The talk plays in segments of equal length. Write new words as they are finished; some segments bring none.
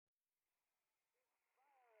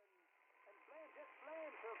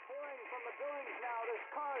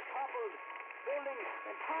building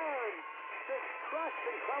entire and just crushed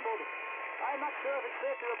and crumbled. I'm not sure if it's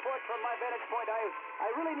safe to report from my vantage point. I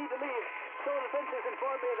really need to leave. So the fences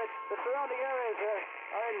inform me that the surrounding areas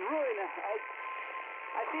are in ruin.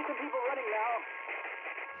 I see some people running now.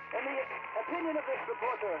 In the opinion of this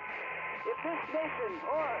reporter, if this nation,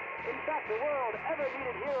 or in fact the world, ever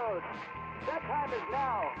needed heroes, that time is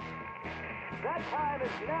now. That time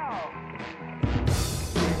is now.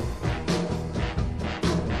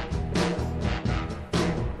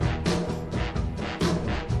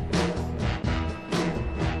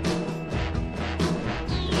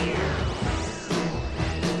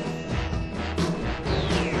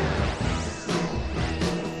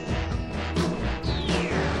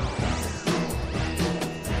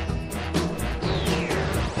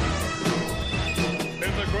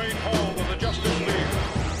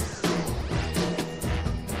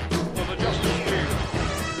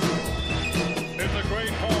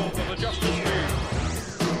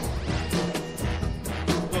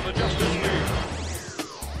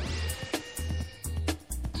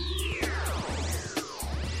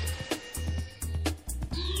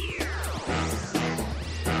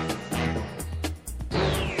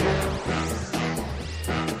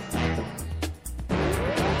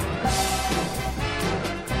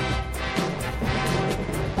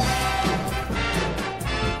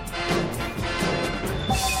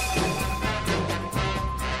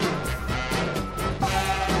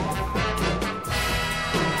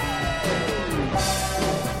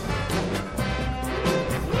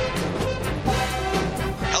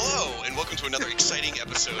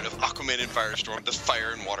 Firestorm, the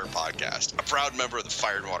Fire and Water Podcast, a proud member of the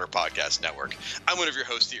Fire and Water Podcast Network. I'm one of your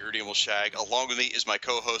hosts, the Irredeemable Shag. Along with me is my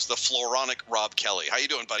co-host, the Floronic Rob Kelly. How you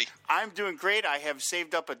doing, buddy? I'm doing great. I have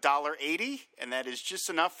saved up $1.80, and that is just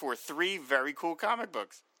enough for 3 very cool comic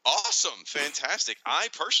books. Awesome. Fantastic. I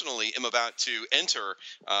personally am about to enter,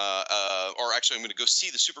 or actually I'm going to go see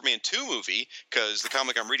the Superman 2 movie because the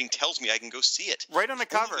comic I'm reading tells me I can go see it. Right on the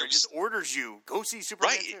cover. It just orders you, go see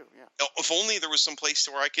Superman 2. Yeah. If only there was some place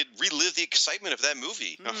where I could relive the excitement of that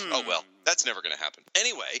movie. Oh, well, that's never going to happen.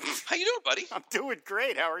 Anyway, how you doing, buddy? I'm doing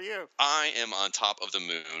great. How are you? I am on top of the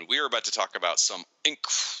moon. We are about to talk about some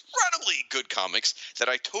incredibly good comics that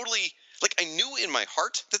I totally... I knew in my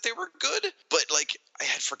heart that they were good, but, I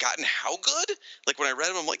had forgotten how good. When I read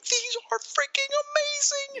them, I'm like, these are freaking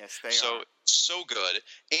amazing. Yes, they are. So good.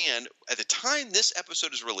 And at the time this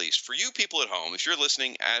episode is released, for you people at home, if you're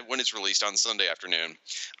listening when it's released on Sunday afternoon,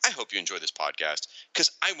 I hope you enjoy this podcast,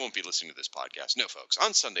 because I won't be listening to this podcast. No, folks.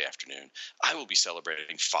 On Sunday afternoon, I will be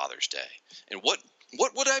celebrating Father's Day. And what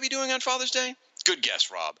would I be doing on Father's Day? Good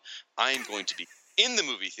guess, Rob. I am going to be in the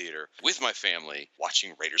movie theater with my family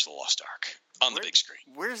watching Raiders of the Lost Ark on the big screen.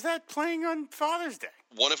 Where's that playing on Father's Day?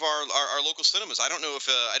 One of our local cinemas. I don't know if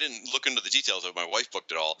I didn't look into the details of it. My wife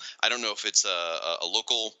booked it all. I don't know if it's a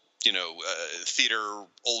local theater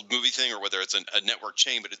old movie thing or whether it's a network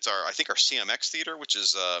chain, but it's I think our CMX theater, which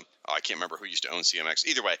is I can't remember who used to own CMX.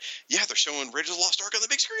 Either way, yeah, they're showing Raiders of the Lost Ark on the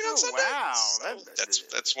big screen on Sunday. Wow, so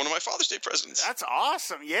that's one of my Father's Day presents. That's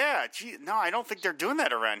awesome. Yeah, gee, no, I don't think they're doing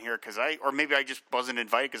that around here or maybe I just wasn't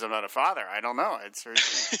invited because I'm not a father. I don't know. It's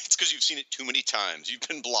because you've seen it too many times. You've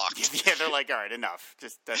been blocked. Yeah, they're like, all right, enough.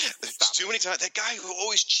 Just stop. Too many times. That guy who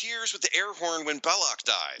always cheers with the air horn when Belloc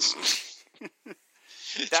dies.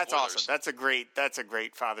 That's awesome. That's a great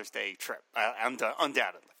Father's Day trip.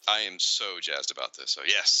 Undoubtedly. I am so jazzed about this. So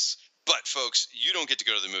yes. But folks, you don't get to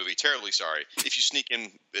go to the movie. Terribly sorry. If you sneak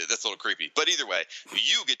in, that's a little creepy. But either way,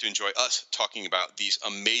 you get to enjoy us talking about these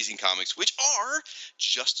amazing comics, which are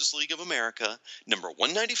Justice League of America, number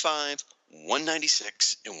 195,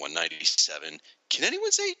 196, and 197. Can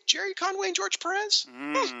anyone say Jerry Conway and George Perez?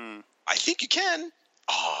 I think you can.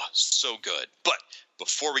 Oh, so good. But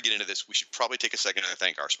before we get into this, we should probably take a second to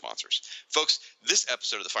thank our sponsors. Folks, this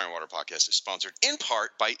episode of the Fire and Water Podcast is sponsored in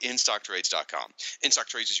part by InStockTrades.com.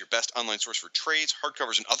 InStockTrades is your best online source for trades,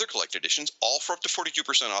 hardcovers, and other collected editions, all for up to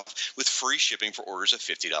 42% off with free shipping for orders of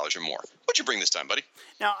 $50 or more. What'd you bring this time, buddy?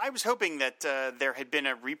 Now, I was hoping that there had been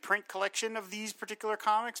a reprint collection of these particular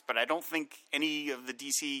comics, but I don't think any of the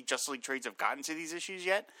DC Justice League trades have gotten to these issues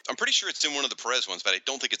yet. I'm pretty sure it's in one of the Perez ones, but I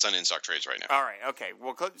don't think it's on InStockTrades right now. All right, okay.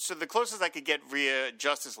 Well, so the closest I could get via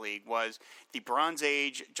Justice League was the Bronze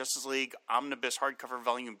Age Justice League Omnibus Hardcover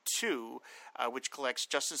Volume 2, which collects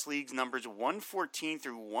Justice League's numbers 114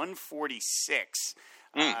 through 146.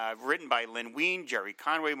 Written by Len Wein, Jerry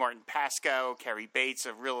Conway, Martin Pascoe, Cary Bates,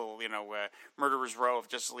 a real, Murderer's Row of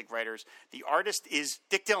Justice League writers. The artist is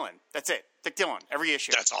Dick Dillon. That's it. Dick Dillon, every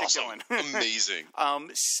issue. That's Dick awesome. Dillon. Amazing.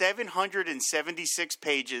 776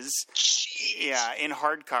 pages. Jeez. Yeah, in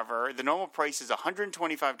hardcover. The normal price is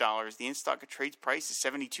 $125. The in-stock trades price is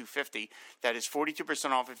 $72.50. That is 42%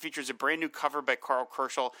 off. It features a brand new cover by Carl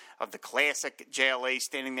Kerschel of the classic JLA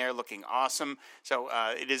standing there looking awesome. So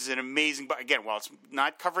it is an amazing, but again, while it's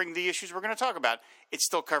not covering the issues we're going to talk about, it's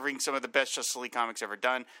still covering some of the best Justice League comics ever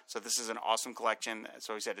done. So this is an awesome collection.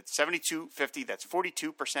 So he said it's $72.50. That's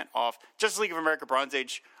 42% off. Justice League of America Bronze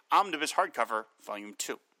Age Omnibus Hardcover, Volume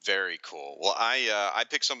 2. Very cool. Well, I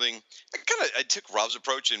picked something. I took Rob's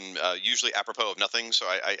approach, and usually apropos of nothing. So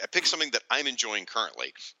I picked something that I'm enjoying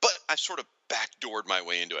currently, but I've sort of backdoored my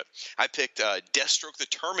way into it. I picked Deathstroke the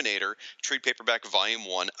Terminator trade paperback Volume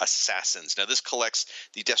 1 Assassins. Now this collects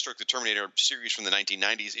the Deathstroke the Terminator series from the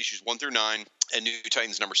 1990s, issues 1 through 9, and New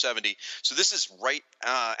Titans number 70. So this is right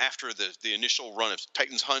after the initial run of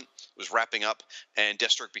Titans Hunt was wrapping up, and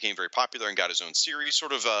Deathstroke became very popular and got his own series.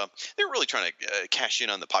 Sort of, they were really trying to cash in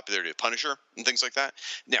on the popularity of Punisher and things like that.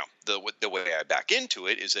 Now, the way I back into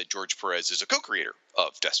it is that George Perez is a co-creator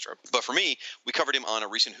of Deathstroke. But for me, we covered him on a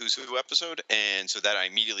recent Who's Who episode, and so that I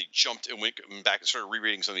immediately jumped and went back and started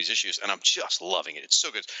rereading some of these issues, and I'm just loving it. It's so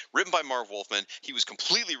good. It's written by Marv Wolfman. He was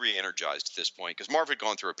completely re-energized at this point because Marv had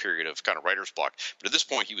gone through a period of kind of writer's block, but at this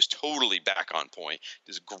point he was totally back on point.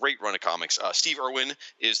 There's a great run of comics. Steve Irwin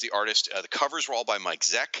is the artist. The covers were all by Mike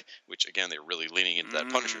Zeck, which again they're really leaning into that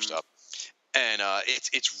Punisher stuff. And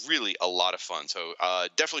it's really a lot of fun. So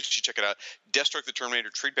definitely should check it out. Deathstroke the Terminator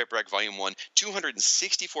trade paperback Volume 1,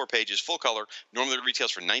 264 pages, full color. Normally it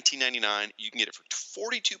retails for $19.99. You can get it for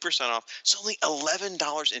 42% off. It's only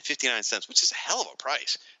 $11.59, which is a hell of a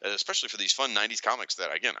price, especially for these fun 90s comics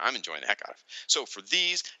that, again, I'm enjoying the heck out of. So for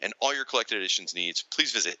these and all your collected editions needs,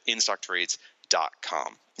 please visit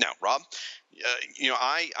InStockTrades.com. Now, Rob,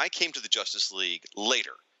 I came to the Justice League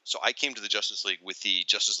later. So I came to the Justice League with the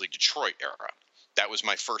Justice League Detroit era. That was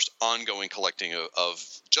my first ongoing collecting of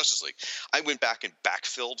Justice League. I went back and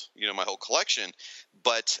backfilled, my whole collection,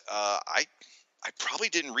 but I probably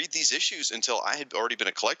didn't read these issues until I had already been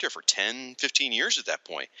a collector for 10, 15 years at that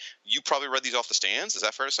point. You probably read these off the stands. Is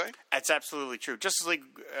that fair to say? That's absolutely true. Justice League,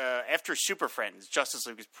 after Super Friends, Justice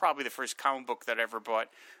League was probably the first comic book that I ever bought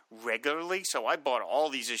regularly. So I bought all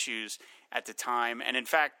these issues at the time. And in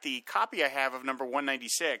fact, the copy I have of number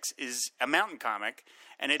 196 is a Mountain comic.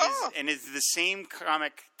 And it's the same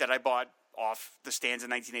comic that I bought off the stands in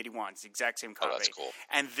 1981. It's the exact same copy. Oh, that's cool.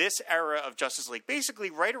 And this era of Justice League, basically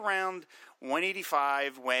right around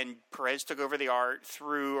 185 when Perez took over the art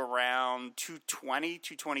through around 220,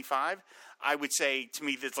 225, I would say to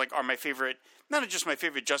me that's are my favorite, not just my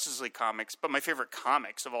favorite Justice League comics, but my favorite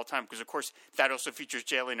comics of all time. Because, of course, that also features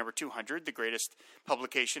JLA number 200, the greatest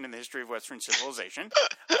publication in the history of Western civilization.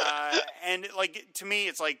 And, to me,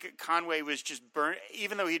 it's like Conway was just burnt.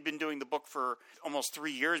 Even though he'd been doing the book for almost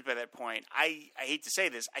 3 years by that point, I hate to say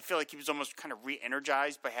this, I feel like he was almost kind of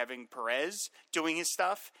re-energized by having Perez doing his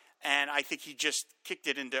stuff. And I think he just kicked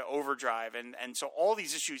it into overdrive. And so all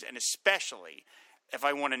these issues, and especially if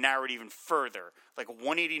I want to narrow it even further,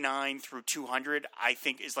 189 through 200, I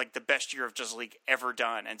think is the best year of Justice League ever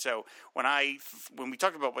done. And so when we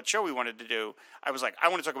talked about what show we wanted to do, I was like, I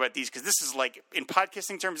want to talk about these because this is in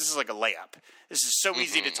podcasting terms, this is like a layup. This is so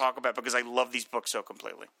easy to talk about because I love these books so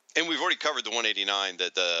completely. And we've already covered the 189,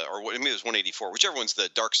 or maybe it was 184, whichever one's the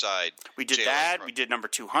Dark Side. We did that. We did number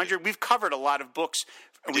 200. We've covered a lot of books.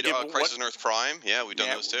 We did Crisis on Earth Prime. Yeah, we've done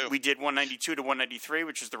those too. We did 192 to 193,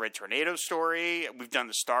 which is the Red Tornado story. We've done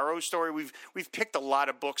the Starro story. We've picked a lot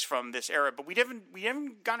of books from this era, but we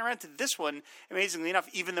haven't gotten around to this one, amazingly enough,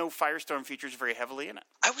 even though Firestorm features very heavily in it.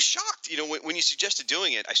 I was shocked. When you suggested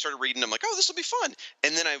doing it, I started reading. I'm like, oh, this will be fun.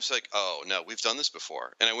 And then I was like, oh, no, we've done this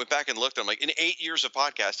before. And I went back and looked. I'm like, in 8 years of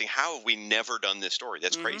podcasting, how have we never done this story?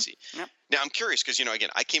 That's crazy. Yep. Now, I'm curious because, again,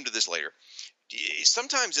 I came to this later.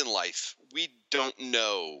 Sometimes in life, we don't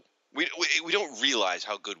know. We don't realize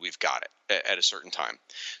how good we've got it at a certain time.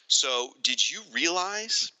 So did you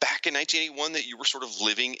realize back in 1981 that you were sort of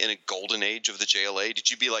living in a golden age of the JLA? Did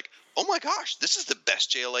you be like, oh, my gosh, this is the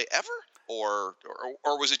best JLA ever? Or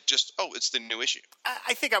was it just, oh, it's the new issue?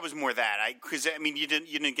 I think I was more that. Because you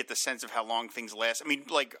didn't get the sense of how long things last.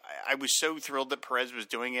 I was so thrilled that Perez was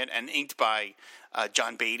doing it and inked by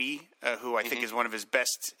John Beatty, who I think is one of his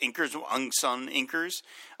best inkers, unsung inkers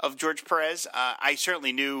of George Perez. I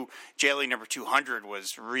certainly knew JLA number 200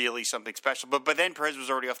 was really something special. But then Perez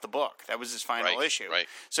was already off the book. That was his final issue. Right.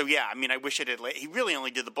 So yeah, I mean, I wish it had. He really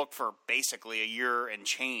only did the book for basically a year and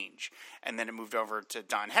change, and then it moved over to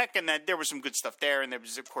Don Heck, and then there was some good stuff there. And there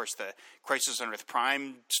was, of course, the Crisis on Earth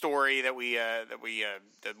Prime story that we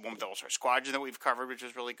the one with the All-Star Squadron that we've covered, which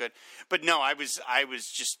was really good. But no, I was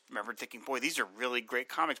just remember thinking, boy, these are really great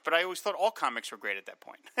comics. But I always thought all comics were great at that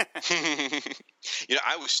point.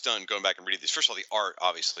 I was stunned going back and reading this. First of all, the art,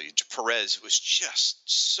 obviously, Perez was just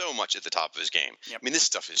so much at the top of his game. Yep. I mean, this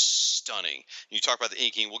stuff is stunning. You talk about the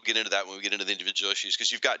inking. We'll get into that when we get into the individual issues,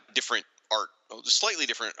 because you've got different art, slightly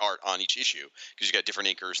different art on each issue, because you've got different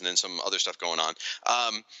inkers and then some other stuff going on.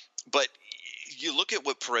 But you look at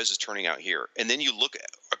what Perez is turning out here, and then you look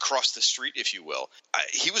across the street, if you will.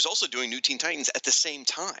 He was also doing New Teen Titans at the same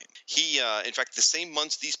time. He, in fact, the same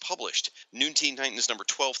months these published, New Teen Titans number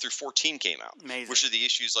 12 through 14 came out. Amazing. Which are the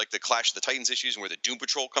issues like the Clash of the Titans issues, and where the Doom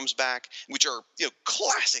Patrol comes back, which are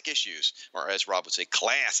classic issues, or as Rob would say,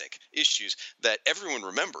 classic issues that everyone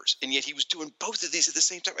remembers. And yet he was doing both of these at the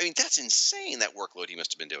same time. I mean, that's insane, that workload he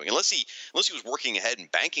must have been doing. Unless he was working ahead and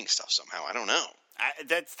banking stuff somehow. I don't know.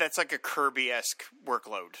 That's like a Kirby-esque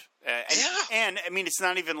workload. And I mean, it's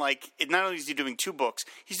not even like not only is he doing 2 books,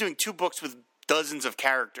 he's doing 2 books with dozens of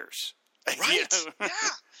characters. Right. Yeah.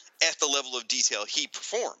 At the level of detail he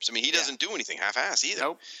performs. I mean, he doesn't do anything half-ass either.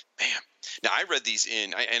 Nope. Bam. Now, I read these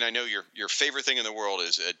and I know your favorite thing in the world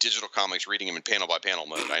is digital comics, reading them in panel-by-panel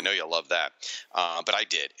mode. I know you love that. But I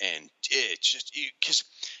did. And it just – because,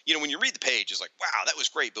 when you read the page, it's like, wow, that was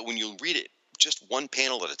great. But when you read it just one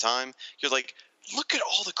panel at a time, you're like – look at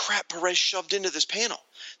all the crap Perez shoved into this panel.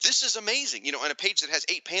 This is amazing. On a page that has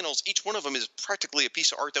 8 panels, each one of them is practically a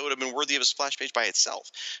piece of art that would have been worthy of a splash page by itself.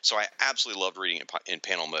 So I absolutely loved reading it in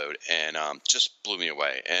panel mode, and just blew me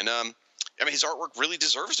away. And I mean, his artwork really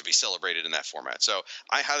deserves to be celebrated in that format. So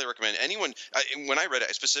I highly recommend anyone. When I read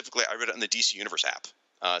it specifically, I read it on the DC Universe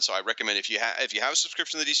app. So I recommend if you have a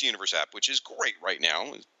subscription to the DC Universe app, which is great right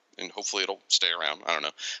now, and hopefully it'll stay around. I don't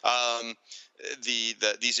know.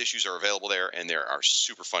 These issues are available there, and they are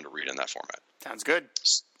super fun to read in that format. Sounds good.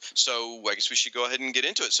 So I guess we should go ahead and get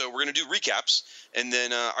into it. So we're going to do recaps, and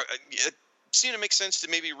then it seemed to make sense to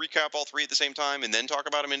maybe recap all 3 at the same time and then talk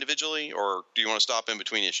about them individually, or do you want to stop in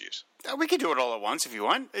between issues? We can do it all at once if you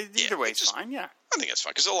want. Either way is fine, yeah. I think that's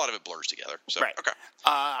fine, because a lot of it blurs together. So, right. Okay.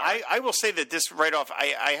 I will say that this right off,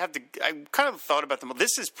 I kind of thought about them.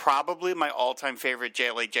 This is probably my all-time favorite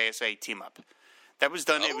JLA JSA team-up. That was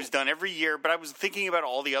done. Oh. It was done every year, but I was thinking about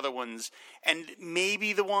all the other ones, and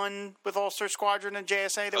maybe the one with All-Star Squadron and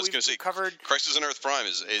JSA that we've covered. Crisis on Earth Prime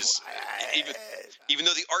is even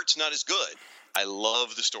though the art's not as good, I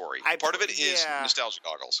love the story. Part of it is nostalgia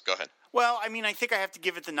goggles. Go ahead. Well, I mean, I think I have to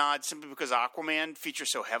give it the nod simply because Aquaman features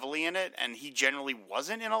so heavily in it, and he generally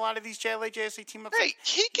wasn't in a lot of these JLA JSA team-ups. Hey,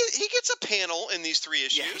 he gets a panel in these 3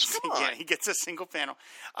 issues. Come on. Yeah, he gets a single panel.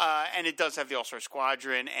 And it does have the All-Star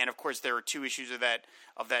Squadron, and, of course, there are 2 issues of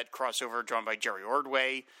that crossover drawn by Jerry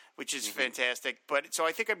Ordway, which is fantastic. But so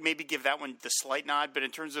I think I'd maybe give that one the slight nod, but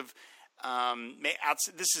in terms of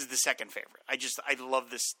this is the second favorite. I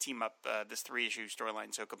love this team up, this 3-issue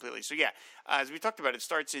storyline so completely. So yeah, as we talked about, it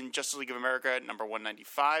starts in Justice League of America number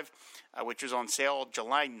 195, which was on sale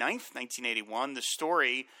July 9th, 1981. The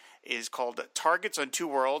story is called Targets on 2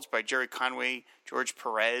 Worlds by Jerry Conway, George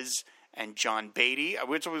Perez, and John Beatty.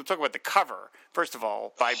 We'll talk about the cover, first of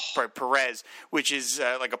all, by Perez, which is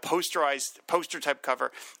like a poster-type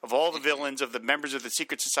cover of all the villains, of the members of the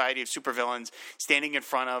Secret Society of Supervillains, standing in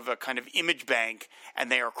front of a kind of image bank,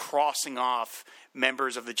 and they are crossing off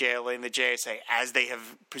members of the JLA and the JSA as they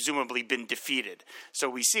have presumably been defeated. So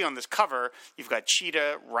we see on this cover, you've got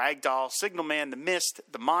Cheetah, Ragdoll, Signal Man, The Mist,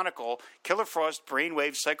 The Monocle, Killer Frost,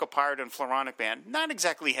 Brainwave, Psycho Pirate, and Floronic Man. Not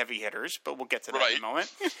exactly heavy hitters, but we'll get to that in a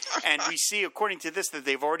moment. And we see, according to this, that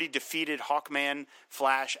they've already defeated Hawkman,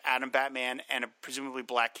 Flash, Atom Batman, and presumably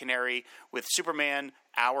Black Canary, with Superman,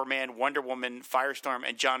 Hourman, Wonder Woman, Firestorm,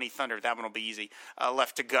 and Johnny Thunder. That one will be easy,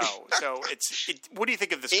 left to go. So what do you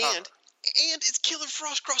think of this cover? And it's Killer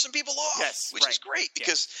Frost crossing people off, which is great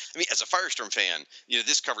because, I mean, as a Firestorm fan,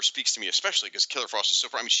 this cover speaks to me especially because Killer Frost is so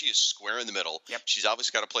 – I mean, she is square in the middle. Yep. She's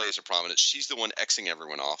obviously got a place of prominence. She's the one Xing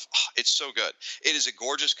everyone off. Oh, it's so good. It is a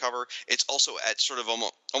gorgeous cover. It's also at sort of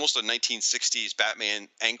almost a 1960s Batman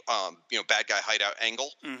bad guy hideout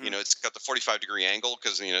angle. Mm-hmm. It's got the 45-degree angle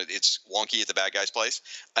because, it's wonky at the bad guy's place.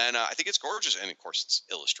 And I think it's gorgeous. And, of course, it's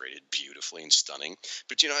illustrated beautifully and stunning.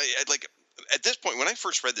 But, at this point, when I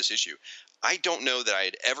first read this issue, I don't know that I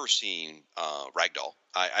had ever seen Ragdoll.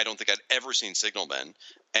 I don't think I'd ever seen Signal Men,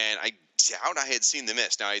 and I doubt I had seen The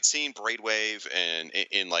Mist. Now, I had seen Braidwave and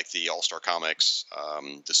in like the All-Star Comics,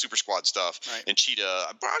 the Super Squad stuff, Right. and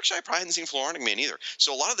Cheetah. But actually, I probably hadn't seen Floronic Man either.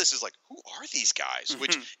 So a lot of this is like, who are these guys?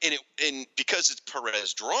 Which and because it's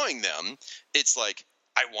Perez drawing them, it's like,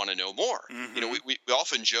 I want to know more. You know, we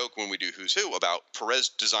often joke when we do Who's Who about Perez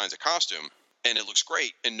designs a costume and it looks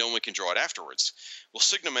great and no one can draw it afterwards. Well,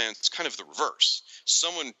 Signal Man's kind of the reverse.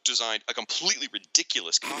 Someone designed a completely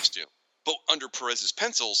ridiculous costume, but under Perez's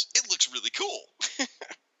pencils, it looks really cool.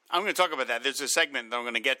 I'm going to talk about that. There's a segment that I'm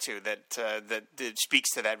going to get to that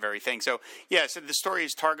speaks to that very thing. So, yeah, so the story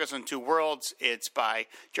is Targos on Two Worlds. It's by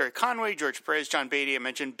Jerry Conway, George Perez, John Beatty. I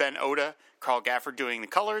mentioned Ben Oda, Carl Gafford doing the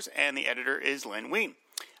colors, and the editor is Len Wein.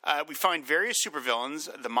 We find various supervillains,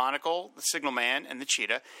 the Monocle, the Signal Man, and the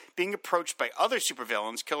Cheetah, being approached by other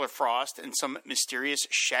supervillains, Killer Frost, and some mysterious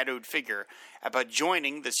shadowed figure, about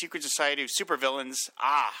joining the Secret Society of Supervillains.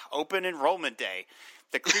 Open enrollment day.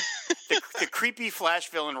 The creepy Flash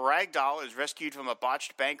villain Ragdoll is rescued from a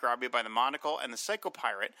botched bank robbery by the Monocle and the Psycho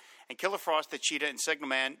Pirate, and Killer Frost, the Cheetah, and Signal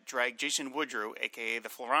Man drag Jason Woodrue, a.k.a. the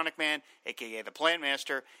Floronic Man, a.k.a. the Plant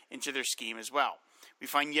Master, into their scheme as well. We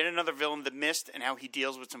find yet another villain, the Mist, and how he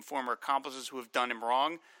deals with some former accomplices who have done him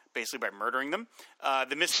wrong, basically by murdering them.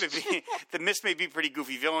 The Mist may be a pretty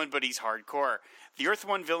goofy villain, but he's hardcore. The Earth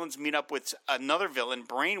 1 villains meet up with another villain,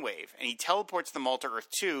 Brainwave, and he teleports them all to Earth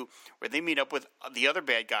 2, where they meet up with the other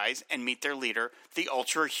bad guys and meet their leader, the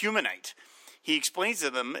Ultra Humanite. He explains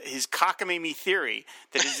to them his cockamamie theory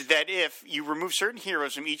that is that if you remove certain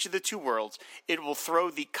heroes from each of the two worlds, it will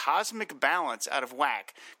throw the cosmic balance out of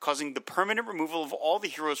whack, causing the permanent removal of all the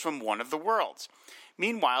heroes from one of the worlds.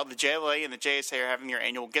 Meanwhile, the JLA and the JSA are having their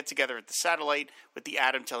annual get-together at the Satellite, with the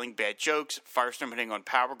Atom telling bad jokes, Firestorm hitting on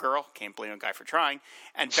Power Girl, can't blame a guy for trying,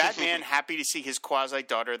 and Batman happy to see his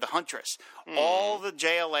quasi-daughter, the Huntress. All the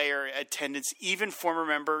JLA are attendants, even former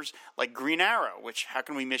members like Green Arrow, which, how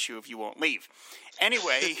can we miss you if you won't leave?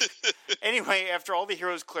 Anyway, after all the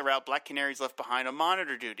heroes clear out, Black Canary's left behind on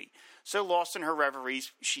monitor duty. So lost in her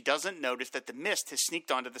reveries, she doesn't notice that the Mist has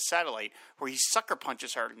sneaked onto the Satellite, where he sucker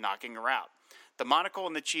punches her, knocking her out. The Monocle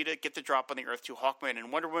and the Cheetah get the drop on the Earth to Hawkman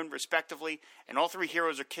and Wonder Woman, respectively, and all three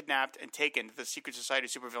heroes are kidnapped and taken to the Secret Society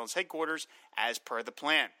of Supervillains headquarters as per the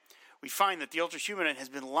plan. We find that the Ultra Humanite has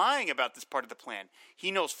been lying about this part of the plan. He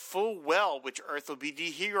knows full well which Earth will be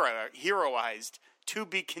de-heroized, to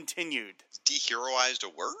be continued. De-heroized a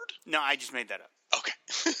word? No, I just made that up. Okay.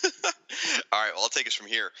 All right, well, I'll take us from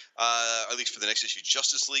here, at least for the next issue.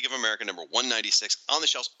 Justice League of America, number 196, on the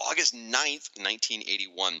shelves, August 9th,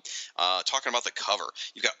 1981. Talking about the cover,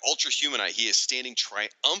 you've got Ultra Humanite. He is standing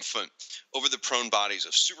triumphant over the prone bodies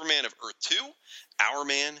of Superman of Earth 2, Our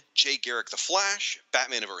Man, Jay Garrick the Flash,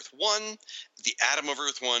 Batman of Earth 1, the Atom of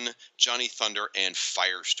Earth 1, Johnny Thunder, and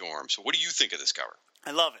Firestorm. So what do you think of this cover?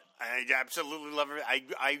 I love it. I absolutely love it.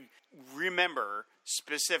 I remember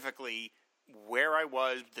specifically where I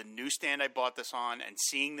was, the newsstand I bought this on, and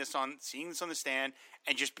seeing this on the stand,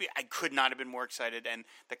 and I could not have been more excited. And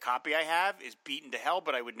the copy I have is beaten to hell,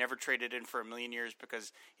 but I would never trade it in for a million years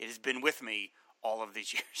because it has been with me all of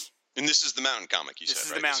these years. And this is the Mountain comic, you said,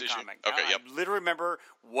 right? This is the Mountain comic. Okay, yep. I literally remember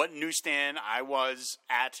what newsstand I was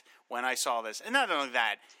at when I saw this. And not only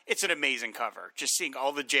that, it's an amazing cover. Just seeing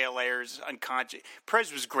all the JLAers unconscious.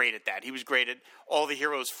 Perez was great at that. He was great at all the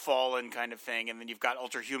heroes fallen kind of thing. And then you've got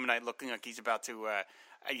Ultra Humanite looking like he's about to,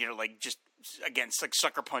 just against like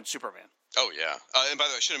sucker punch Superman. Oh, yeah. And by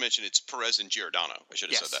the way, I should have mentioned it's Perez and Giordano. I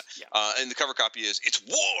should have said that. Yeah. And the cover copy is It's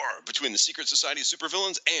War Between the Secret Society of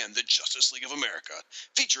Supervillains and the Justice League of America,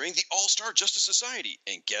 featuring the All-Star Justice Society.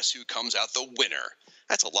 And guess who comes out the winner?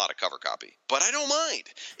 That's a lot of cover copy. But I don't mind.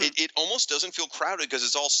 It almost doesn't feel crowded because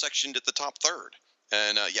it's all sectioned at the top third.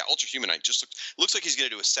 And, Ultra Humanite just looks like he's going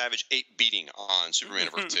to do a Savage 8 beating on Superman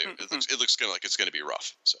of Earth 2. It looks like it's going to be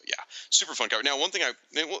rough. So, yeah, super fun cover. Now, one thing I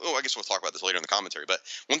guess we'll talk about this later in the commentary, but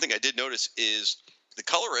one thing I did notice is the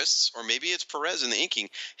colorists, or maybe it's Perez in the inking,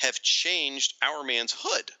 have changed Our Man's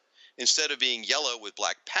hood. Instead of being yellow with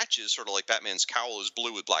black patches, sort of like Batman's cowl is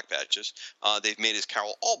blue with black patches, they've made his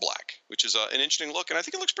cowl all black, which is an interesting look, and I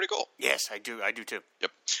think it looks pretty cool. Yes, I do too.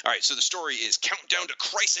 Yep. All right, so the story is Countdown to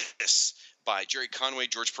Crisis by Jerry Conway,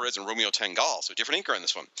 George Perez, and Romeo Tanghal. So different inker on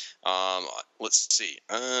this one. Let's see.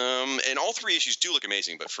 And all three issues do look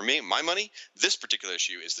amazing, but for me, my money, this particular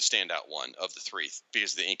issue is the standout one of the three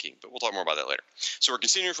because of the inking. But we'll talk more about that later. So we're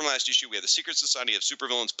continuing from last issue. We have the Secret Society of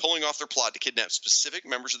Supervillains pulling off their plot to kidnap specific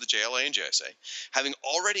members of the JLA and JSA, having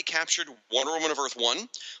already captured Wonder Woman of Earth 1,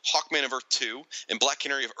 Hawkman of Earth 2, and Black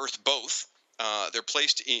Canary of Earth both.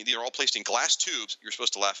 They're all placed in glass tubes. You're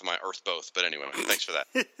supposed to laugh at my Earth both, but anyway, thanks for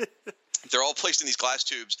that. They're all placed in these glass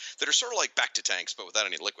tubes that are sort of like Bacta-tanks, but without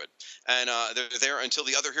any liquid. And they're there until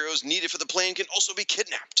the other heroes needed for the plan can also be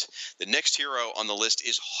kidnapped. The next hero on the list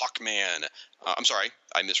is Hawkman. I'm sorry,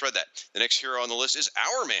 I misread that. The next hero on the list is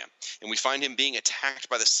Hourman, and we find him being attacked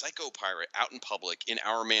by the Psycho Pirate out in public in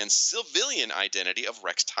Hourman's civilian identity of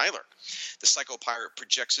Rex Tyler. The Psycho Pirate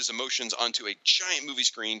projects his emotions onto a giant movie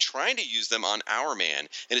screen, trying to use them on Hourman,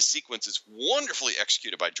 and his sequence is wonderfully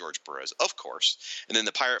executed by George Perez, of course. And then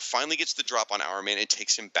the pirate finally gets the drop on Hourman and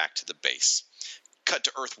takes him back to the base. Cut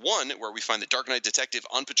to Earth 1, where we find the Dark Knight detective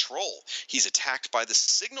on patrol. He's attacked by the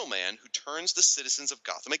Signal Man, who turns the citizens of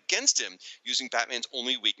Gotham against him, using Batman's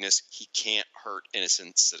only weakness: he can't hurt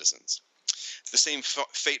innocent citizens. The same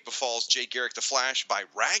fate befalls Jay Garrick the Flash by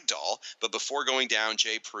Ragdoll, but before going down,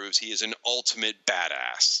 Jay proves he is an ultimate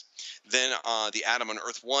badass. Then the Atom on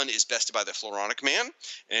Earth 1 is bested by the Floronic Man,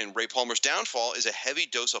 and Ray Palmer's downfall is a heavy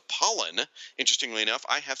dose of pollen. Interestingly enough,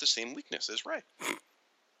 I have the same weakness as Ray.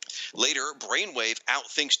 Later, Brainwave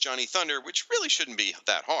outthinks Johnny Thunder, which really shouldn't be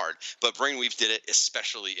that hard, but Brainwave did it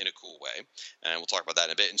especially in a cool way, and we'll talk about that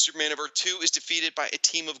in a bit. And Superman of Earth 2 is defeated by a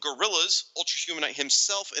team of gorillas, Ultra Humanite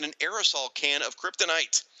himself, and an aerosol can of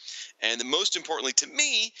kryptonite. And most importantly to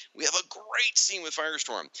me, we have a great scene with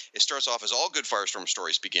Firestorm. It starts off as all good Firestorm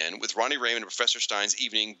stories begin, with Ronnie Raymond and Professor Stein's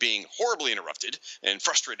evening being horribly interrupted and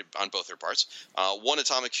frustrated on both their parts. One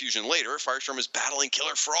atomic fusion later, Firestorm is battling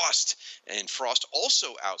Killer Frost, and Frost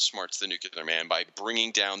also outsmarts the Nuclear Man by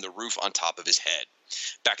bringing down the roof on top of his head.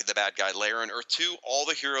 Back at the bad guy lair on Earth 2, all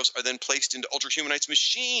the heroes are then placed into Ultra Humanite's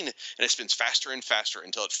machine, and it spins faster and faster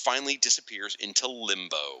until it finally disappears into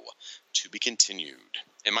limbo. To be continued.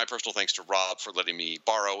 And my personal thanks to Rob for letting me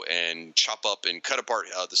borrow and chop up and cut apart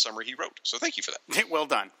the summary he wrote. So thank you for that. Well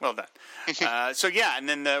done. Well done. And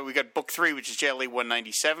then we got Book 3, which is JLA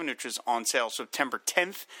 197, which was on sale September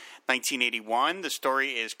 10th, 1981. The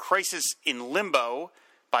story is Crisis in Limbo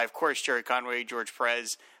by, of course, Jerry Conway, George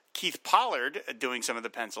Perez, Keith Pollard doing some of the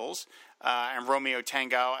pencils, and Romeo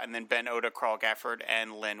Tango, and then Ben Oda, Carl Gafford,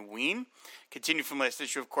 and Len Wein. Continued from last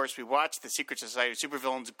issue, of course, we watched the Secret Society of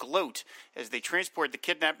Supervillains gloat as they transport the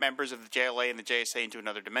kidnapped members of the JLA and the JSA into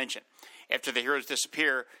another dimension. After the heroes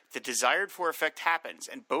disappear, the desired-for effect happens,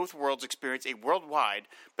 and both worlds experience a worldwide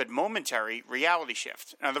but momentary reality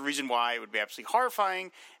shift. Another reason why it would be absolutely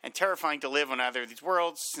horrifying and terrifying to live on either of these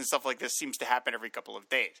worlds, since stuff like this seems to happen every couple of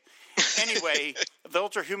days. Anyway, the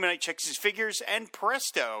Ultra Humanite checks his figures, and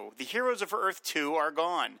presto, the heroes of Earth 2 are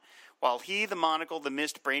gone. While he, the Monocle, the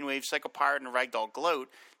Mist, Brainwave, Psycho Pirate, and Ragdoll gloat,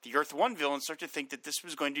 the Earth 1 villains start to think that this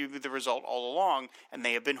was going to be the result all along, and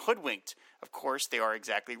they have been hoodwinked. Of course, they are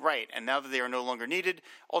exactly right. And now that they are no longer needed,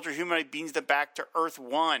 Ultra Humanite beams them back to Earth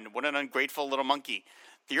 1. What an ungrateful little monkey.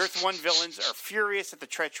 The Earth 1 villains are furious at the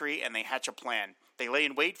treachery, and they hatch a plan. They lay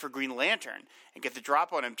in wait for Green Lantern and get the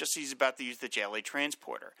drop on him just as he's about to use the JLA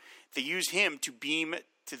transporter. They use him to beam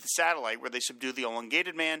to the satellite where they subdue the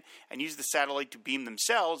Elongated Man and use the satellite to beam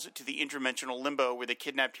themselves to the interdimensional limbo where the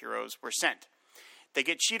kidnapped heroes were sent. They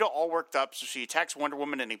get Cheetah all worked up, so she attacks Wonder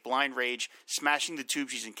Woman in a blind rage, smashing the tube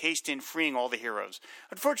she's encased in, freeing all the heroes.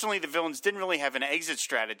 Unfortunately, the villains didn't really have an exit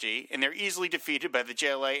strategy, and they're easily defeated by the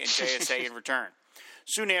JLA and JSA in return.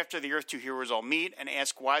 Soon after, the Earth 2 heroes all meet and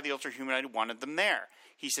ask why the Ultra Humanite wanted them there.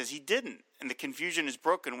 He says he didn't, and the confusion is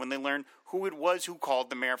broken when they learn who it was who called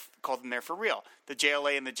them there for real, the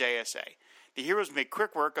JLA and the JSA. The heroes make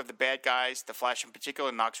quick work of the bad guys. The Flash in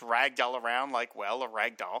particular knocks Ragdoll around like, well, a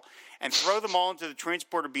ragdoll, and throw them all into the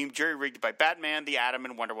transporter beam jury-rigged by Batman, the Atom,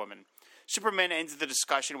 and Wonder Woman. Superman ends the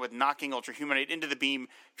discussion with knocking Ultra Humanite into the beam,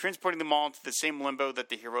 transporting them all into the same limbo that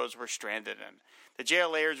the heroes were stranded in. The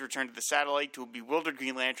JLAers return to the satellite to a bewildered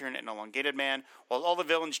Green Lantern and Elongated Man, while all the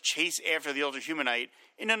villains chase after the Ultra Humanite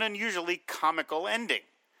in an unusually comical ending.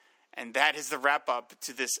 And that is the wrap-up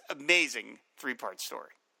to this amazing three-part story.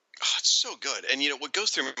 Oh, it's so good. And, what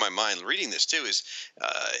goes through my mind reading this, too, is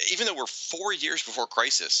even though we're 4 years before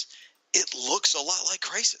Crisis, it looks a lot like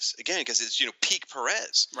Crisis. Again, because it's, peak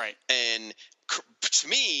Perez. Right. And to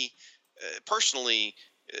me, personally,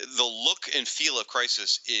 the look and feel of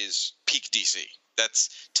Crisis is peak DC.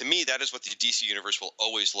 To me, that is what the DC universe will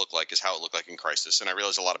always look like, is how it looked like in Crisis. And I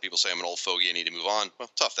realize a lot of people say I'm an old fogey, I need to move on.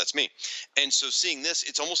 Well, tough, that's me. And so seeing this,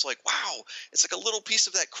 it's almost like, wow, it's like a little piece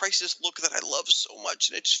of that Crisis look that I love so much,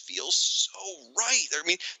 and it just feels so right. I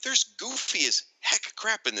mean, there's goofy as heck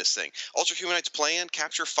crap in this thing. Ultra Humanite's plan,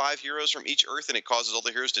 capture 5 heroes from each Earth, and it causes all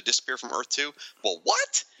the heroes to disappear from Earth 2. Well,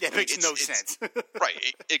 what? Yeah, it makes no sense.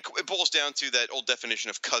 Right. It boils down to that old definition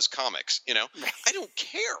of Cuz Comics, Right. I don't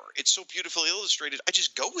care. It's so beautifully illustrated. I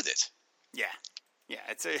just go with it. Yeah. Yeah,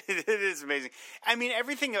 it is amazing. I mean,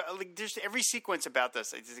 everything, like, just every sequence about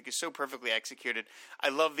this, I think, is so perfectly executed. I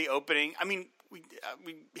love the opening. I mean, we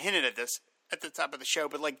hinted at this at the top of the show,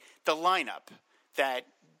 but like the lineup that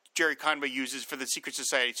Jerry Conway uses for the Secret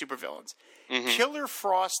Society supervillains, Killer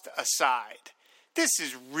Frost aside, this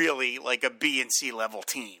is really like a B and C level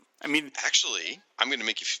team. I mean, actually, I'm going to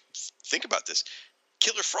make you think about this.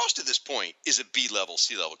 Killer Frost at this point is a B level,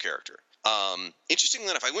 C level character. Interestingly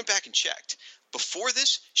enough, I went back and checked. Before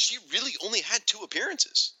this, she really only had 2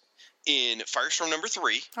 appearances in Firestorm number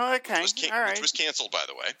 3, oh, okay, which was canceled, by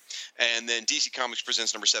the way, and then DC Comics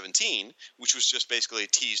Presents number 17, which was just basically a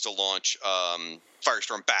tease to launch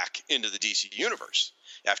Firestorm back into the DC universe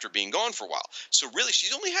after being gone for a while. So really,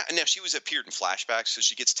 she's only had – now, she was appeared in flashbacks, so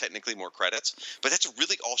she gets technically more credits, but that's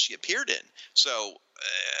really all she appeared in. So,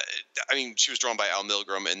 I mean, she was drawn by Al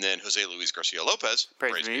Milgrom and then Jose Luis Garcia Lopez.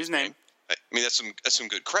 Praise be his name. I mean, that's some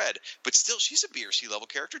good cred, but still, she's a B or C level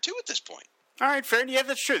character too at this point. All right, fair. Yeah,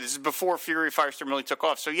 that's true. This is before Fury Firestorm really took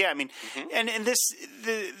off. So yeah, I mean, and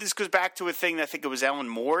this goes back to a thing that I think it was Alan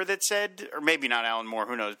Moore that said, or maybe not Alan Moore,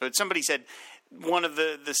 who knows? But somebody said one of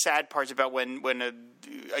the sad parts about when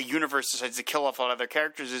a universe decides to kill off a lot of their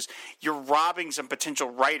characters is you're robbing some potential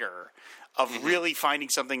writer of really finding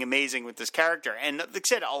something amazing with this character. And like I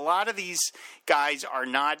said, a lot of these guys are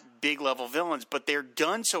not big-level villains, but they're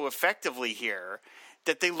done so effectively here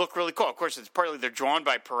that they look really cool. Of course, it's partly they're drawn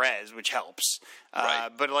by Perez, which helps. Right.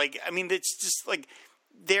 But, like, I mean, it's just, like,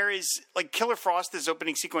 there is, like, Killer Frost's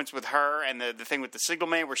opening sequence with her and the thing with the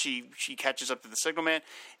Signalman where she catches up to the Signalman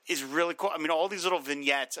is really cool. I mean, all these little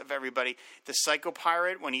vignettes of everybody. The Psycho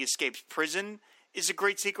Pirate, when he escapes prison, is a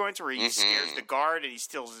great sequence where he scares the guard and he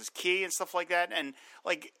steals his key and stuff like that. And,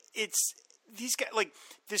 like, it's these guys, like,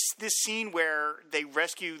 this scene where they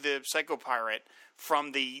rescue the Psycho Pirate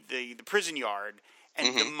from the prison yard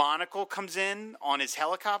and the monocle comes in on his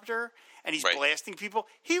helicopter and he's blasting people.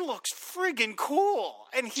 He looks friggin' cool.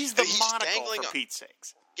 And he's the monocle, for Pete's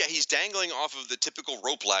sakes. Yeah, he's dangling off of the typical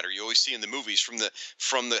rope ladder you always see in the movies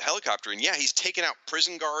from the helicopter. And yeah, he's taking out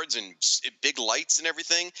prison guards and big lights and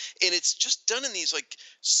everything. And it's just done in these like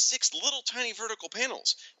 6 little tiny vertical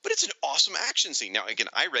panels. But it's an awesome action scene. Now, again,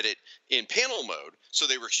 I read it in panel mode, so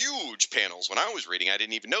they were huge panels when I was reading. I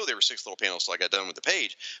didn't even know they were 6 little panels till I got done with the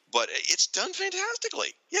page. But it's done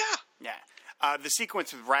fantastically. Yeah. Yeah. The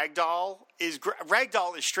sequence with Ragdoll is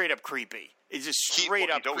straight up creepy. It's a straight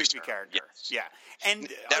up creepy character. Yes. Yeah. And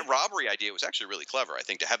that robbery idea was actually really clever, I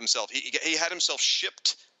think, to have himself he had himself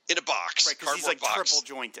shipped in a box. Right, because he's like triple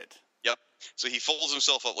jointed. Yep. So he folds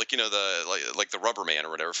himself up like, you know, like the rubber man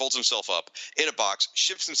or whatever, folds himself up in a box,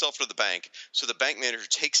 ships himself to the bank. So the bank manager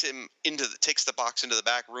takes the box into the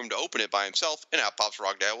back room to open it by himself, and out pops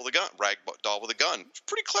Ragdoll with a gun. It's a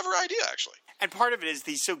pretty clever idea, actually. And part of it is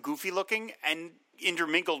he's so goofy looking and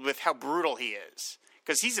intermingled with how brutal he is,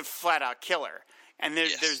 because he's a flat out killer. And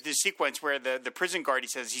there's this sequence where the prison guard, he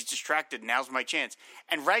says, he's distracted, now's my chance.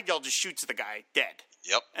 And Ragdoll just shoots the guy dead.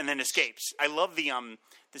 Yep. And then escapes. I love the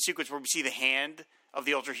sequence where we see the hand of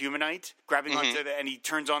the Ultra Humanite grabbing onto and he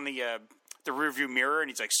turns on the rearview mirror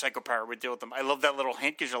and he's like, Psycho Pirate would deal with them. I love that little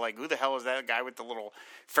hint because you're like, who the hell is that guy with the little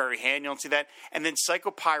furry hand? You don't see that. And then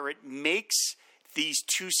Psycho Pirate makes these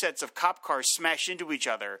 2 sets of cop cars smash into each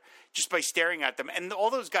other just by staring at them. And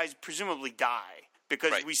all those guys presumably die.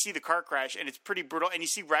 Because we see the car crash, and it's pretty brutal. And you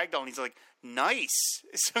see Ragdoll, and he's like, nice.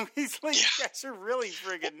 So he's like, you guys are really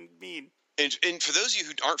friggin' mean. And for those of you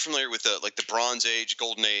who aren't familiar with the Bronze Age,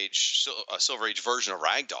 Golden Age, Silver Age version of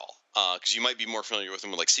Ragdoll, because you might be more familiar with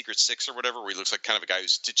him with like Secret Six or whatever, where he looks like kind of a guy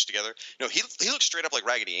who's stitched together. No, he looks straight up like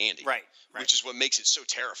Raggedy Andy. Right. Which is what makes it so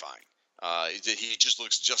terrifying. He just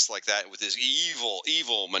looks just like that with his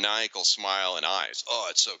evil, maniacal smile and eyes. Oh,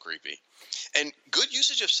 it's so creepy. And good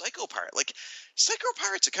usage of Psycho Pirate. Like, Psycho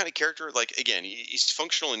Pirate's a kind of character, like, again, he's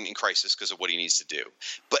functional in Crisis because of what he needs to do.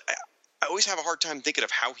 But I always have a hard time thinking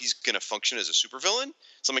of how he's going to function as a supervillain.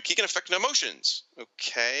 So I'm like, he can affect emotions.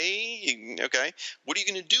 Okay. What are you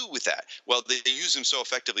going to do with that? Well, they use him so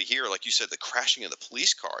effectively here. Like you said, the crashing of the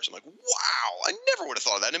police cars. I'm like, wow, I never would have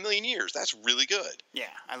thought of that in a million years. That's really good. Yeah,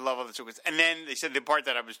 I love all the sequence. And then they said the part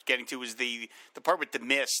that I was getting to was the part with the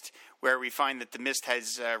Mist, where we find that the Mist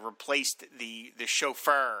has replaced the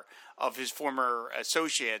chauffeur of his former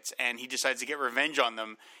associates, and he decides to get revenge on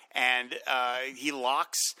them. And he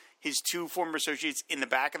locks his 2 former associates in the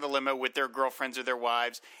back of the limo with their girlfriends or their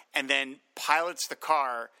wives, and then pilots the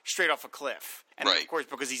car straight off a cliff. And then, of course,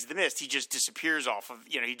 because he's the Mist, he just disappears off of,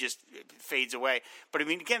 he just fades away. But I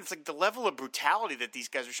mean, again, it's like the level of brutality that these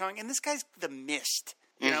guys are showing. And this guy's the Mist.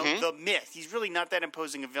 You know, the myth. He's really not that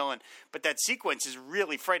imposing a villain, but that sequence is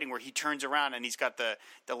really frightening where he turns around and he's got the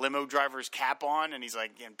limo driver's cap on, and he's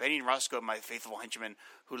like, Benny and Roscoe, my faithful henchmen,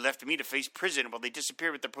 who left me to face prison while they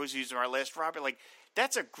disappeared with the proceeds of our last robbery. Like,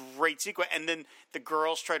 that's a great sequence. And then the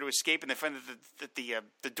girls try to escape, and they find that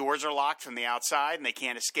the doors are locked from the outside, and they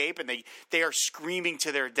can't escape, and they are screaming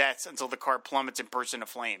to their deaths until the car plummets and bursts into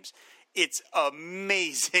flames. It's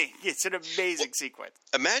amazing. It's an amazing sequence.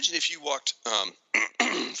 Imagine if you walked,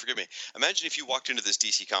 forgive me. Imagine if you walked into this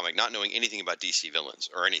DC comic not knowing anything about DC villains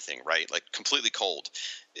or anything, right? Like completely cold.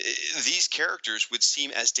 These characters would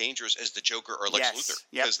seem as dangerous as the Joker or Lex Luthor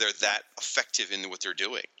because they're that effective in what they're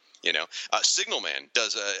doing. You know, Signal Man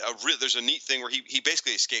does there's a neat thing where he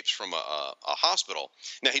basically escapes from a hospital.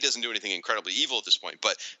 Now, he doesn't do anything incredibly evil at this point,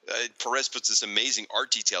 but Perez puts this amazing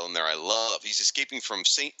art detail in there I love. He's escaping from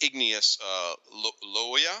St. Ignace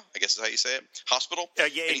Loyola, I guess is how you say it, hospital.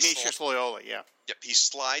 Ignatius Loyola, yeah. Yep, he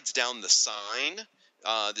slides down the sign.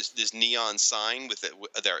 This neon sign with it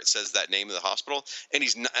there, it says that name of the hospital, and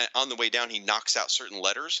he's on the way down. He knocks out certain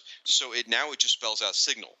letters, so it just spells out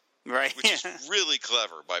Signal. Right. Which is really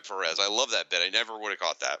clever by Perez. I love that bit. I never would have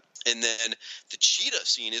caught that. And then the cheetah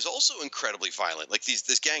scene is also incredibly violent. Like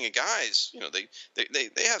this gang of guys, you know,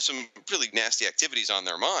 they have some really nasty activities on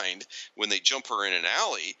their mind when they jump her in an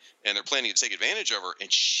alley and they're planning to take advantage of her.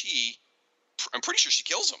 And I'm pretty sure she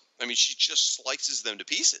kills them. I mean, she just slices them to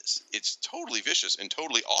pieces. It's totally vicious and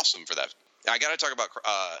totally awesome for that. I got to talk about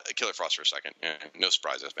Killer Frost for a second. No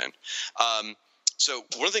surprises, man. So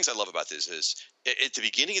one of the things I love about this is at the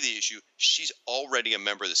beginning of the issue, she's already a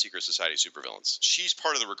member of the Secret Society of Supervillains. She's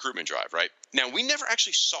part of the recruitment drive, right? Now, we never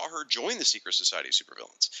actually saw her join the Secret Society of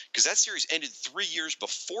Supervillains because that series ended 3 years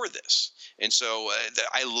before this. And so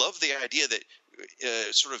I love the idea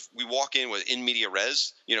that sort of we walk in with in media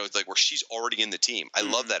res, you know, like where she's already in the team. I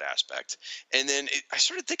love that aspect. And then I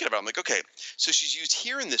started thinking about it. I'm like, okay, so she's used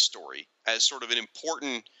here in this story as sort of an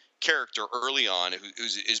important character early on who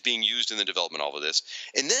is being used in the development of all of this.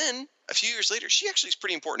 And then a few years later, she actually is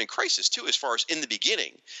pretty important in Crisis too, as far as in the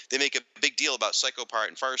beginning. They make a big deal about Psycho Pirate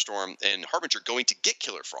and Firestorm and Harbinger going to get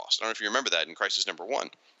Killer Frost. I don't know if you remember that in Crisis number 1.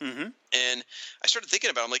 Mm-hmm. And I started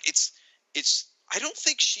thinking about it. I'm like, it's I don't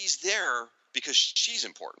think she's there because she's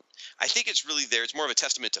important. I think it's really there. It's more of a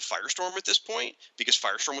testament to Firestorm at this point because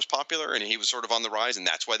Firestorm was popular and he was sort of on the rise, and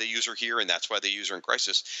that's why they use her here and that's why they use her in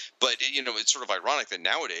Crisis. But, you know, it's sort of ironic that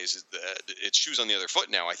nowadays it's shoes on the other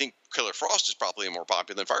foot now. I think Killer Frost is probably more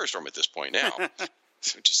popular than Firestorm at this point now.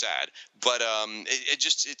 Which is sad, but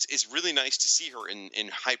it's really nice to see her in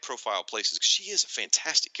high profile places. She is a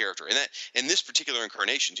fantastic character, and that in this particular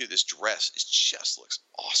incarnation too, this dress just looks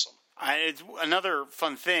awesome. Another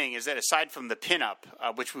fun thing is that aside from the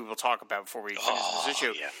pinup, which we will talk about before we finish this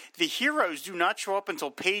issue, the heroes do not show up until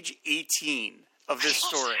page 18 of this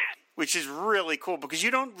story, which is really cool because you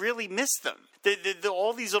don't really miss them.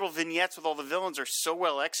 All these little vignettes with all the villains are so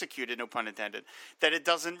well executed, no pun intended, that it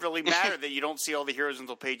doesn't really matter that you don't see all the heroes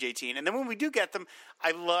until page 18. And then when we do get them,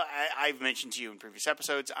 I've mentioned to you in previous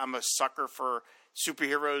episodes, I'm a sucker for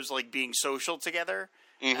superheroes like being social together.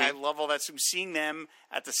 Mm-hmm. I love all that. So seeing them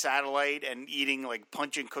at the satellite and eating like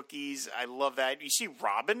punch and cookies, I love that. You see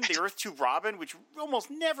Robin, the Earth 2 Robin, which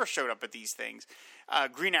almost never showed up at these things.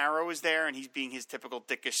 Green Arrow is there, and he's being his typical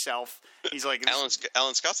dickish self. He's like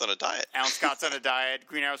Alan Scott's on a diet. Alan Scott's on a diet.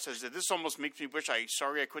 Green Arrow says that this almost makes me wish I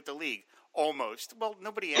quit the league. Almost. Well,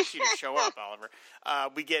 nobody asked you to show up, Oliver.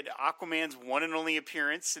 We get Aquaman's one and only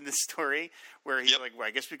appearance in this story where he's like, well,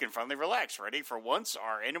 I guess we can finally relax. Ready? For once,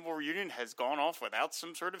 our annual reunion has gone off without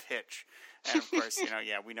some sort of hitch. And, of course,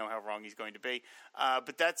 we know how wrong he's going to be.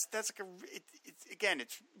 But that's like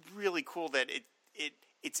it's really cool that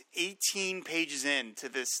it's 18 pages into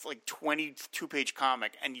this, like, 22-page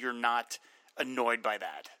comic, and you're not annoyed by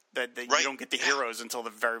that you don't get the heroes until the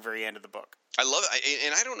very, very end of the book. I love it,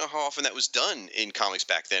 and I don't know how often that was done in comics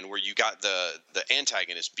back then, where you got the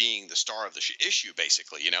antagonist being the star of the issue,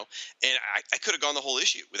 basically, you know. And I could have gone the whole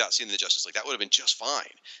issue without seeing the Justice League. That would have been just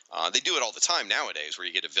fine. They do it all the time nowadays, where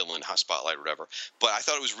you get a villain hot spotlight or whatever. But I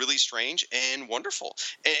thought it was really strange and wonderful.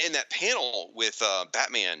 And that panel with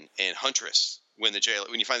Batman and Huntress, when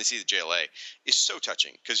you finally see the JLA, is so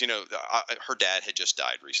touching because, you know, her dad had just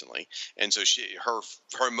died recently, and so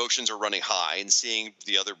her emotions are running high, and seeing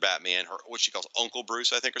the other Batman, what she calls Uncle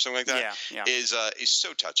Bruce, I think, or something like that, is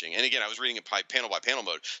so touching. And again, I was reading it panel by panel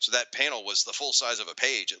mode, so that panel was the full size of a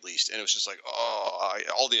page at least, and it was just like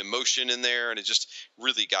all the emotion in there, and it just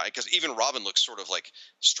really got it, because even Robin looks sort of like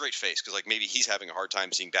straight faced because like maybe he's having a hard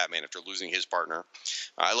time seeing Batman after losing his partner.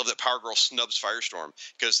 I love that Power Girl snubs Firestorm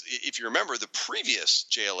because if you remember the previous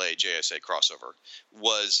JLA JSA crossover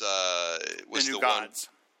was the New the Gods.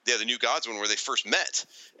 one. Yeah, the New Gods one where they first met,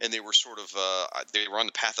 and they were sort of they were on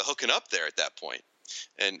the path of hooking up there at that point.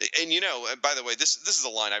 And by the way, this is a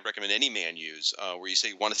line I'd recommend any man use, where you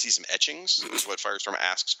say, "Want to see some etchings?" is what Firestorm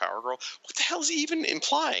asks Power Girl. What the hell is he even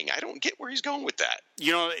implying? I don't get where he's going with that.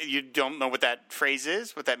 You don't know what that phrase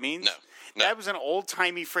is? What that means? No. That was an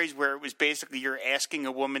old-timey phrase where it was basically you're asking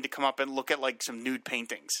a woman to come up and look at like some nude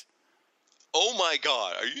paintings. Oh my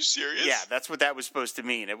God, are you serious? Yeah, that's what that was supposed to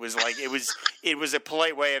mean. It was like it was a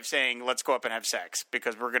polite way of saying let's go up and have sex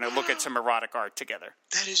because we're going to look at some erotic art together.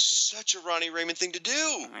 That is such a Ronnie Raymond thing to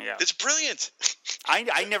do. Yeah. It's brilliant.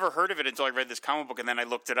 I never heard of it until I read this comic book, and then I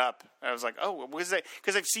looked it up. I was like, oh, what was that?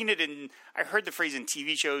 Because I've seen it I heard the phrase in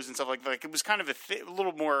TV shows and stuff like that. Like it was kind of had a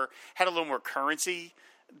little more currency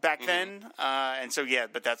back then, and so yeah.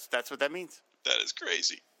 But that's what that means. That is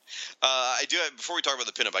crazy. I do have, before we talk about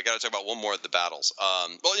the pinup, I got to talk about one more of the battles.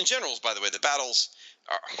 Well, in general, by the way, the battles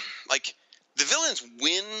are like the villains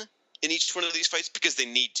win in each one of these fights because they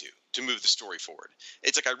need to move the story forward.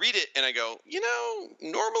 It's like I read it and I go,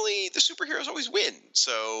 normally the superheroes always win.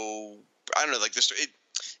 So I don't know, like this.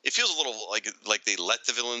 It feels a little like they let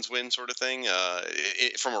the villains win, sort of thing,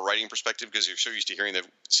 from a writing perspective, because you're so used to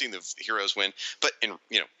seeing the heroes win. But in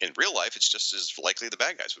real life, it's just as likely the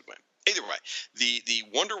bad guys would win. Either way, the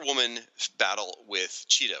Wonder Woman battle with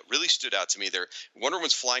Cheetah really stood out to me. Wonder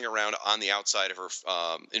Woman's flying around on the outside of her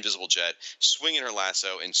invisible jet, swinging her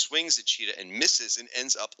lasso, and swings at Cheetah and misses and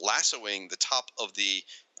ends up lassoing the top of the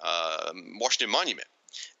Washington Monument.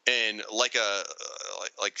 And like a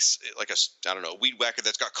I don't know, weed whacker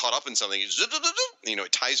that's got caught up in something,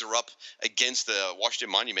 it ties her up against the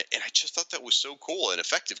Washington Monument, and I just thought that was so cool and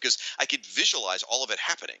effective because I could visualize all of it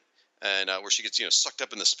happening, and where she gets sucked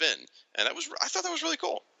up in the spin, and I thought that was really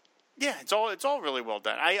cool. Yeah, it's all really well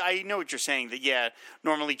done. I know what you're saying that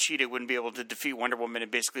normally Cheetah wouldn't be able to defeat Wonder Woman in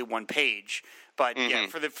basically one page, but yeah,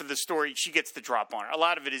 for the story she gets the drop on her. A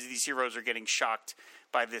lot of it is these heroes are getting shocked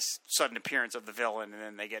by this sudden appearance of the villain, and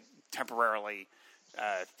then they get temporarily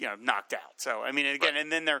knocked out. So I mean, again,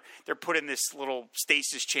 and then they're put in this little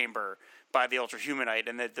stasis chamber by the Ultra Humanite,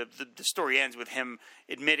 and the story ends with him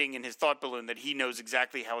admitting in his thought balloon that he knows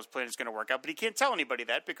exactly how his plan is going to work out, but he can't tell anybody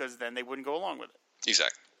that because then they wouldn't go along with it.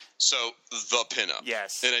 Exactly. So the pinup.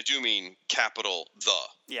 Yes. And I do mean capital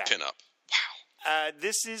the pinup. Wow.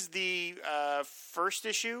 This is the first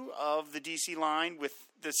issue of the DC line with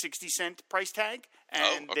the 60-cent price tag,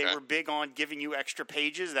 and they were big on giving you extra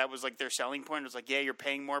pages. That was like their selling point. It was like, yeah, you're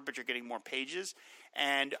paying more, but you're getting more pages.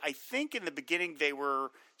 And I think in the beginning they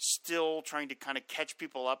were still trying to kind of catch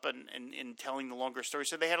people up in telling the longer story.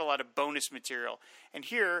 So they had a lot of bonus material. And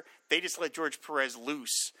here they just let George Perez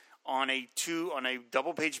loose on a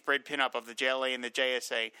double-page spread pinup of the JLA and the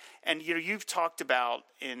JSA. And, you've talked about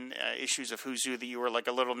in issues of Who's Who that you were like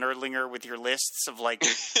a little nerdlinger with your lists of like,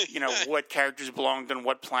 what characters belonged on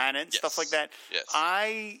what planet and stuff like that. Yes.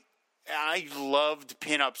 I loved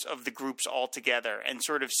pinups of the groups all together and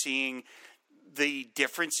sort of seeing the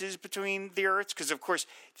differences between the Earths, because of course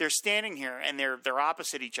they're standing here and they're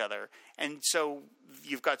opposite each other. And so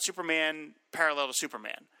you've got Superman parallel to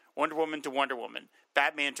Superman, Wonder Woman to Wonder Woman,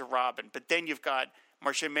 Batman to Robin, but then you've got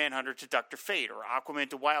Martian Manhunter to Dr. Fate or Aquaman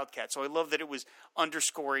to Wildcat. So I love that it was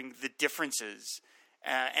underscoring the differences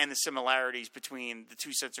and the similarities between the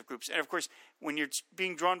two sets of groups. And of course, when you're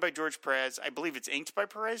being drawn by George Perez, I believe it's inked by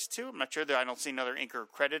Perez too. I'm not sure that I don't see another inker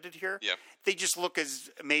credited here. Yeah. They just look as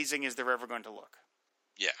amazing as they're ever going to look.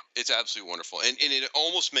 Yeah, it's absolutely wonderful, and it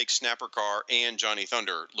almost makes Snapper Carr and Johnny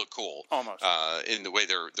Thunder look cool, almost in the way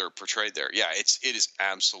they're portrayed there. Yeah, it is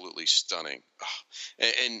absolutely stunning.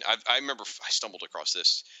 And I remember I stumbled across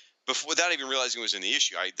this without even realizing it was in the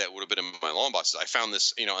issue. That would have been in my long boxes. I found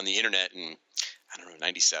this on the internet and. I don't know,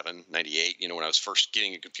 97, 98, when I was first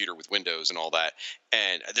getting a computer with Windows and all that.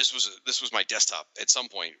 And this was my desktop at some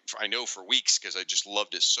point, I know for weeks, because I just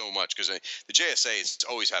loved it so much. Because the JSA has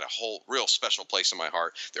always had a whole real special place in my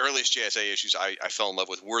heart. The earliest JSA issues I fell in love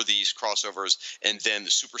with were these crossovers, and then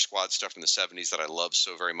the Super Squad stuff in the 70s that I loved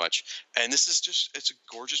so very much. And this is it's a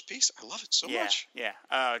gorgeous piece. I love it so much. Yeah,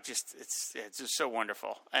 it's just so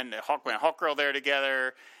wonderful. And Hawkman, Hawkgirl there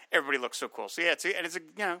together. Everybody looks so cool. So yeah, it's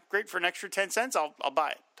great for an extra 10 cents. I'll buy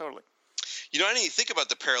it totally. I didn't even think about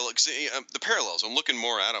the parallels. I'm looking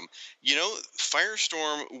more at them.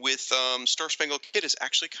 Firestorm with Star Spangled Kid is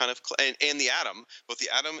actually kind of and the Atom. Both the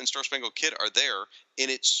Atom and Star Spangled Kid are there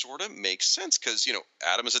and it sort of makes sense because,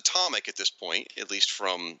 Adam is atomic at this point, at least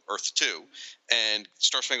from Earth 2, and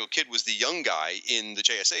Star Spangled Kid was the young guy in the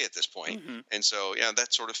JSA at this point. Mm-hmm. And so,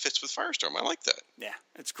 that sort of fits with Firestorm. I like that. Yeah,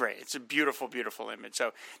 it's great. It's a beautiful, beautiful image.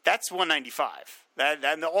 So that's 195.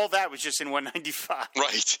 All that was just in 195.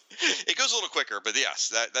 Right. It goes a little quicker, but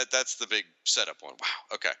yes, that's the big setup one.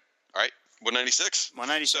 Wow. Okay. All right. 196?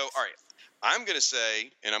 196. So, all right. I'm going to say,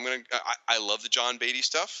 and I love the John Beatty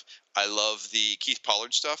stuff. I love the Keith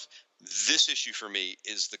Pollard stuff. This issue for me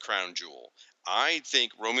is the crown jewel. I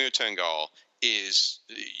think Romeo Tanghal is,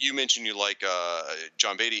 you mentioned you like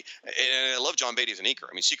John Beatty, and I love John Beatty as an inker.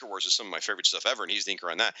 I mean, Secret Wars is some of my favorite stuff ever, and he's the inker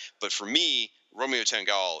on that. But for me, Romeo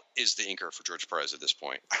Tanghal is the inker for George Perez at this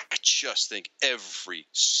point. I just think every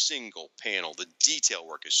single panel, the detail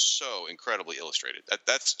work is so incredibly illustrated.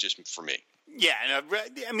 That's just for me. Yeah, and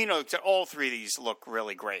all three of these look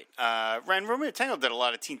really great. Romeo Tanghal did a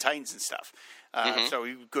lot of Teen Titans and stuff, so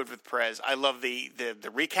he was good with Perez. I love the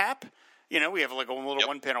recap. We have like a little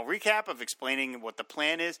one-panel recap of explaining what the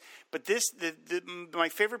plan is. But my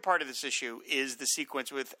favorite part of this issue is the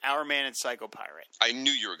sequence with Hourman and Psycho Pirate. I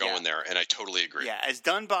knew you were going there, and I totally agree. Yeah, as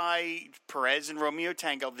done by Perez and Romeo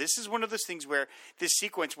Tanghal, this is one of those things where this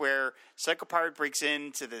sequence where Psycho Pirate breaks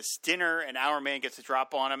into this dinner and Hourman gets a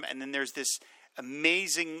drop on him, and then there's this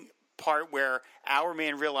amazing part where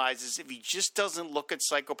Hourman realizes if he just doesn't look at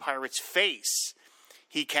Psycho Pirate's face,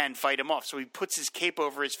 he can fight him off. So he puts his cape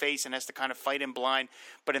over his face and has to kind of fight him blind.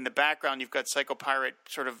 But in the background, you've got Psycho Pirate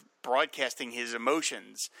sort of broadcasting his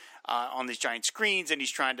emotions on these giant screens, and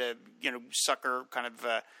he's trying to, sucker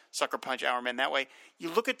punch Hourman that way. You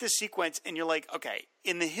look at this sequence, and you're like, okay,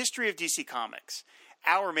 in the history of DC Comics,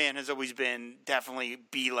 Hourman has always been definitely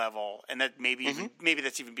B-level, and that maybe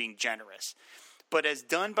that's even being generous. But as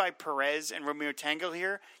done by Perez and Romeo Tanghal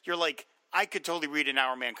here, you're like, I could totally read an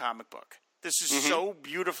Hourman comic book. This is so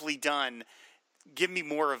beautifully done. Give me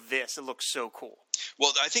more of this. It looks so cool.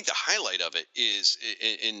 Well, I think the highlight of it is,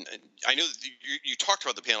 I know that you talked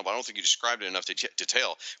about the panel, but I don't think you described it enough to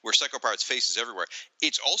detail, where Psycho Pirate's face is everywhere.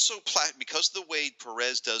 It's also, because of the way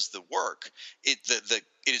Perez does the work, it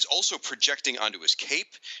is also projecting onto his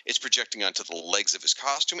cape. It's projecting onto the legs of his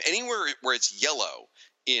costume. Anywhere where it's yellow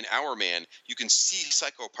in Hourman, you can see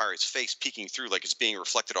Psycho Pirate's face peeking through like it's being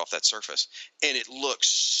reflected off that surface. And it looks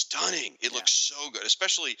stunning. It looks so good,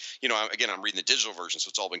 especially, again, I'm reading the digital version, so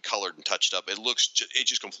it's all been colored and touched up. It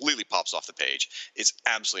just completely pops off the page. It's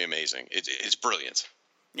absolutely amazing. It's brilliant.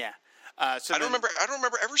 Yeah. I don't remember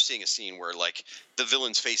ever seeing a scene where like the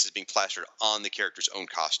villain's face is being plastered on the character's own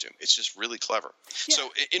costume. It's just really clever. Yeah. So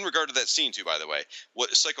in regard to that scene too, by the way,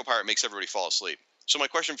 what Psycho Pirate makes everybody fall asleep. So my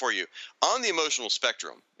question for you, on the emotional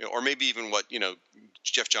spectrum, or maybe even what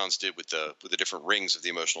Jeff Johns did with the different rings of the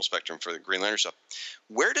emotional spectrum for the Green Lantern stuff,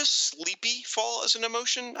 where does sleepy fall as an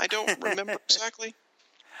emotion? I don't remember exactly.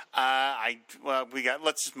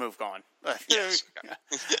 Let's just move on. Yes.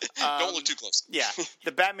 Don't look too close. Yeah,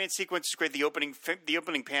 the Batman sequence is great. The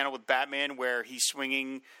opening panel with Batman, where he's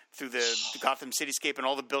swinging through the Gotham cityscape, and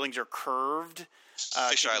all the buildings are curved.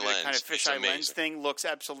 Fisheye lens. Kind of fisheye lens thing looks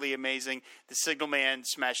absolutely amazing. The Signal Man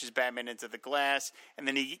smashes Batman into the glass, and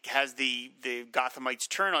then he has the Gothamites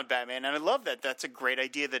turn on Batman. And I love that. That's a great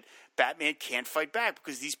idea that Batman can't fight back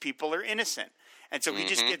because these people are innocent. And so he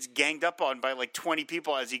just gets ganged up on by like 20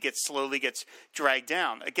 people as he slowly gets dragged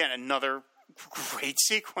down. Again, another great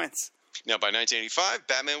sequence. Now, by 1985,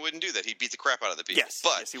 Batman wouldn't do that. He'd beat the crap out of the people.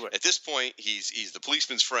 Yes, he would. At this point, he's the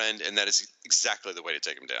policeman's friend, and that is exactly the way to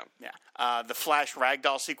take him down. Yeah. The Flash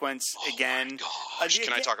Ragdoll sequence, again. Oh, my gosh.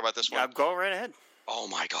 Can I talk about this one? Go right ahead. Oh,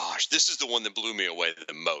 my gosh. This is the one that blew me away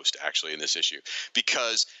the most, actually, in this issue.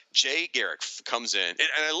 Because Jay Garrick comes in,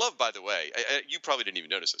 and I love, by the way, you probably didn't even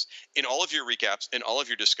notice this. In all of your recaps, in all of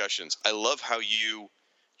your discussions, I love how you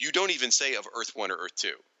don't even say of Earth 1 or Earth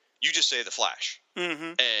 2. You just say the Flash. Mm-hmm.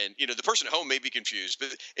 And, the person at home may be confused,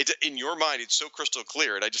 but it's in your mind, it's so crystal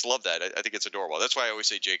clear, and I just love that. I think it's adorable. That's why I always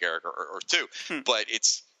say Jay Garrick or Earth 2. But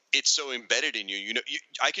it's so embedded in you.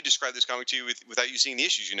 I could describe this comic to you without you seeing the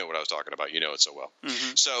issues. You know what I was talking about. You know it so well.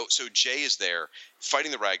 Mm-hmm. So Jay is there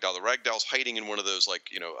fighting the Ragdoll. The Ragdoll's hiding in one of those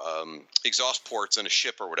exhaust ports on a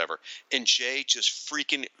ship or whatever. And Jay just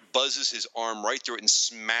freaking buzzes his arm right through it and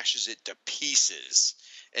smashes it to pieces.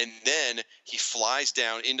 And then he flies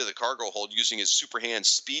down into the cargo hold using his super hand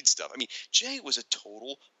speed stuff. I mean, Jay was a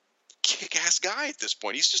total kick-ass guy at this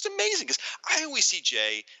point. He's just amazing because I always see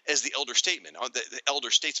Jay as the elder statesman.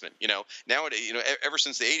 Nowadays, ever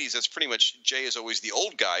since the 80s, that's pretty much Jay is always the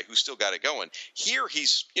old guy who's still got it going. Here,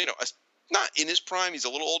 he's not in his prime. He's a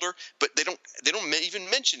little older, but they don't even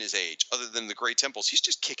mention his age other than the Gray Temples. He's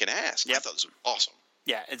just kicking ass. Yep. I thought this was awesome.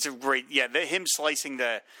 Yeah, it's a great. Yeah, him slicing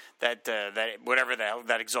that whatever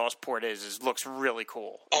that exhaust port looks really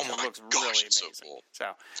cool. Oh It my looks gosh, really it's amazing. so cool. So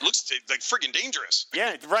It looks like friggin' dangerous.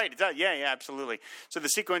 yeah, right. It does. Yeah, absolutely. So the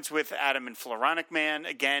sequence with Adam and Floronic Man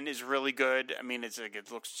again is really good. I mean, it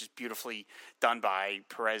looks just beautifully done by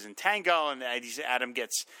Perez and Tango, and Adam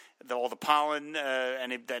gets all the pollen,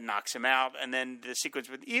 and that knocks him out. And then the sequence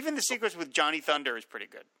with Johnny Thunder is pretty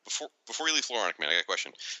good. Before you leave Floronic Man, I got a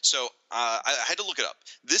question. So I had to look it up.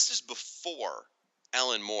 This is before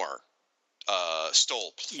Alan Moore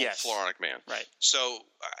stole Floronic Man. Right. So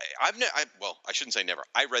I shouldn't say never.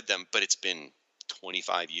 I read them, but it's been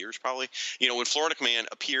 25 years probably. When Floronic Man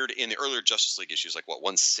appeared in the earlier Justice League issues, like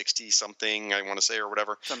 160 something, I want to say, or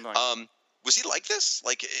whatever. Something like that. Was he like this?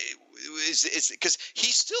 Like, is because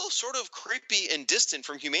he's still sort of creepy and distant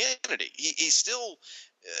from humanity. He's still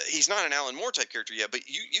he's not an Alan Moore type character yet, but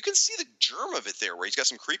you can see the germ of it there, where he's got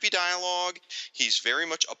some creepy dialogue. He's very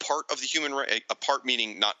much a part of the human race. A part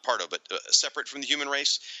meaning not part of, but separate from the human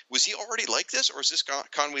race. Was he already like this, or is this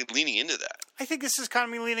Conway leaning into that? I think this is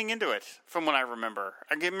Conway leaning into it, from what I remember.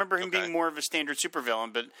 I remember him being more of a standard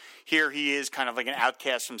supervillain, but here he is kind of like an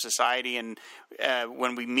outcast from society, and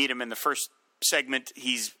when we meet him in the first segment,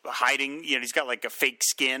 he's hiding. He's got like a fake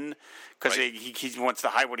skin because he wants to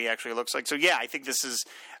hide what he actually looks like. So yeah, I think this is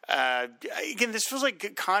again. This feels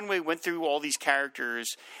like Conway went through all these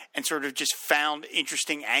characters and sort of just found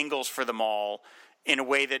interesting angles for them all in a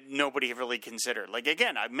way that nobody really considered. Like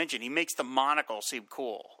again, I mentioned he makes the monocle seem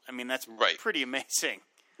cool. I mean, that's pretty amazing.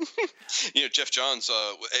 Jeff Johns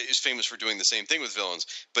is famous for doing the same thing with villains,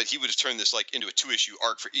 but he would have turned this into a 2-issue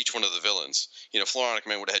arc for each one of the villains. Floronic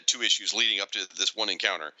Man would have had 2 issues leading up to this one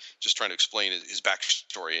encounter, just trying to explain his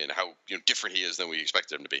backstory and how different he is than we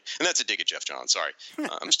expected him to be. And that's a dig at Jeff Johns. Sorry,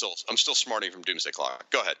 I'm still smarting from Doomsday Clock.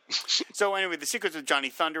 Go ahead. So anyway, the sequence with Johnny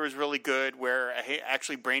Thunder is really good, where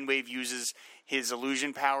actually Brainwave uses his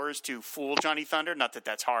illusion powers to fool Johnny Thunder. Not that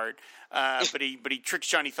that's hard, but he tricks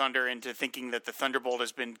Johnny Thunder into thinking that the Thunderbolt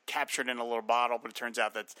has been captured in a little bottle, but it turns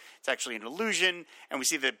out that it's actually an illusion. And we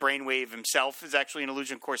see that Brainwave himself is actually an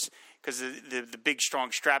illusion, of course, because the big,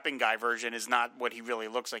 strong, strapping guy version is not what he really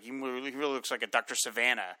looks like. He really looks like a Dr.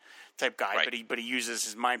 Savannah type guy, but he uses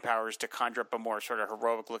his mind powers to conjure up a more sort of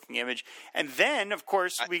heroic-looking image. And then, of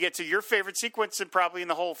course, we get to your favorite sequence and probably in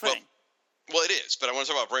the whole thing. Well, it is, but I want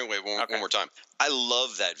to talk about Brainwave one more time. I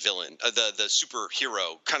love that villain, the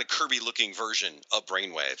superhero, kind of Kirby-looking version of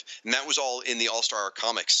Brainwave. And that was all in the All-Star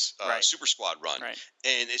Comics Super Squad run. Right.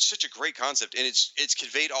 And it's such a great concept, and it's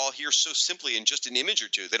conveyed all here so simply in just an image or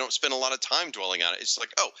two. They don't spend a lot of time dwelling on it. It's like,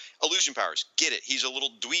 illusion powers, get it. He's a little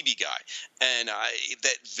dweeby guy. And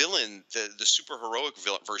that villain, the super heroic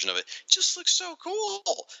version of it, just looks so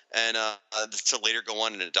cool. And to later go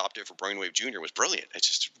on and adopt it for Brainwave Jr. was brilliant. It's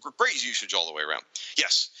just great usage all the way around.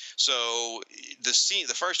 Yes. So the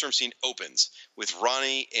Firestorm scene opens with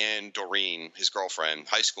Ronnie and Doreen, his girlfriend,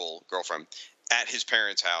 high school girlfriend, at his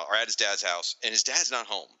parents' house or at his dad's house, and his dad's not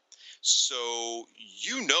home. So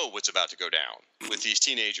what's about to go down with these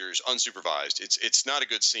teenagers unsupervised. It's not a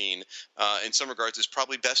good scene. In some regards, it's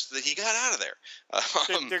probably best that he got out of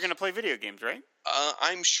there. They're going to play video games, right?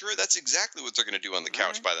 I'm sure that's exactly what they're going to do on the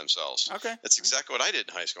couch by themselves. Okay. That's exactly what I did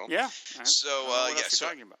in high school. Yeah. So,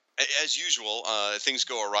 talking about. As usual, things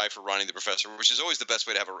go awry for Ronnie the Professor, which is always the best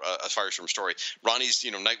way to have a Firestorm story. Ronnie's,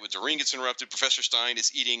 night with Doreen gets interrupted. Professor Stein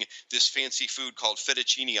is eating this fancy food called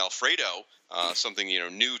fettuccine Alfredo, something,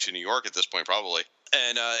 new to New York at this point, probably.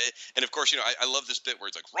 And of course, I love this bit where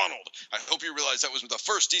it's like, Ronald, I hope you realize that was the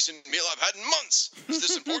first decent meal I've had in months. Is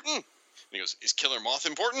this important? And he goes, is Killer Moth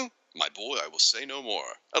important? My boy, I will say no more.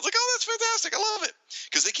 I was like, oh, that's fantastic. I love it.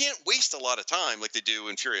 Because they can't waste a lot of time like they do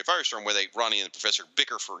in Fury of Firestorm, where Ronnie and the Professor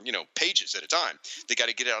bicker for, pages at a time. They got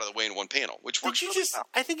to get it out of the way in one panel, which works really well.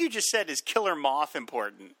 I think you just said, is Killer Moth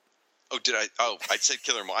important? Oh, did I? Oh, I said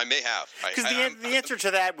Killer Moth. I may have. Because the answer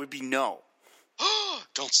to that would be no.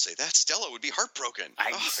 Don't say that. Stella would be heartbroken.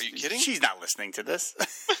 Are you kidding? She's not listening to this.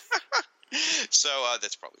 So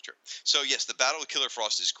that's probably true. So yes, the battle with Killer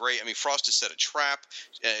Frost is great. I mean, Frost has set a trap.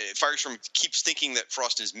 Firestorm keeps thinking that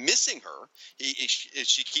Frost is missing her.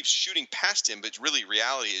 She keeps shooting past him, but really,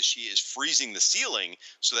 reality is she is freezing the ceiling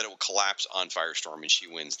so that it will collapse on Firestorm, and she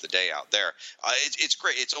wins the day out there. It's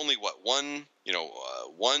great. It's only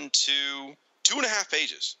 2.5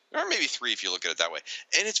 pages, or maybe 3 if you look at it that way.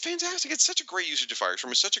 And it's fantastic. It's such a great usage of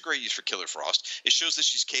Firestorm. It's such a great use for Killer Frost. It shows that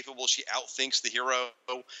she's capable. She outthinks the hero.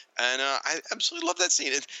 And I absolutely love that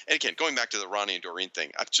scene. And again, going back to the Ronnie and Doreen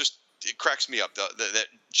thing, it cracks me up that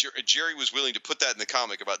Jerry was willing to put that in the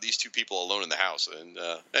comic about these two people alone in the house. And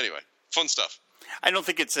anyway, fun stuff. I don't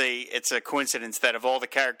think it's a coincidence that of all the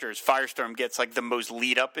characters, Firestorm gets like the most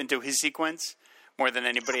lead up into his sequence more than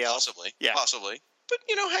anybody else. Possibly. But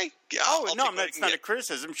hey, it's not a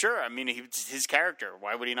criticism. Sure, I mean, his character.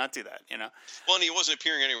 Why would he not do that? Well, and he wasn't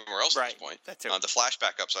appearing anywhere else at this point. That too. The flash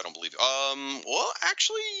backups, I don't believe. Well,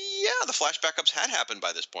 actually, yeah, the flash backups had happened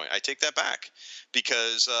by this point. I take that back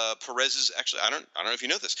because Perez's actually, I don't know if you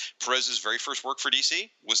know this. Perez's very first work for DC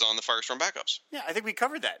was on the Firestorm backups. Yeah, I think we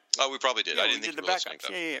covered that. Oh, we probably did. Yeah, I didn't think the you were listening,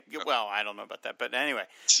 backups. Yeah. Well, I don't know about that, but anyway,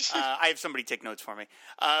 I have somebody take notes for me.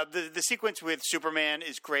 The sequence with Superman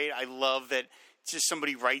is great. I love that. Just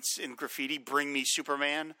somebody writes in graffiti, "Bring me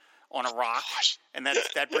Superman" on a rock, and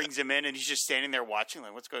that brings him in, and he's just standing there watching,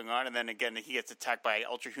 like, what's going on? And then again, he gets attacked by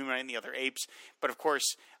Ultra Humanite and the other apes. But of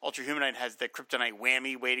course, Ultra Humanite has the kryptonite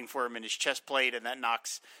whammy waiting for him in his chest plate, and that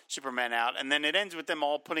knocks Superman out. And then it ends with them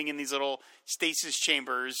all putting in these little stasis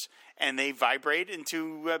chambers, and they vibrate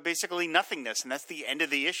into basically nothingness, and that's the end of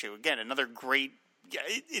the issue. Again, another great. Yeah,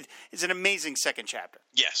 it's an amazing second chapter.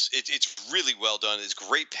 Yes, it's really well done. It's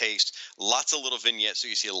great paced. Lots of little vignettes, so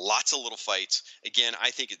you see lots of little fights. Again, I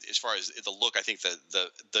think as far as the look, I think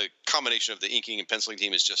the combination of the inking and penciling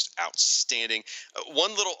team is just outstanding.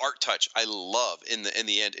 One little art touch I love in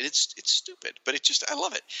the end, and it's stupid, but I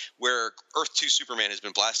love it. Where Earth 2 Superman has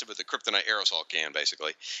been blasted with a kryptonite aerosol can,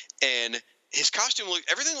 basically, and his costume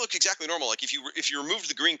everything looked exactly normal. Like if you removed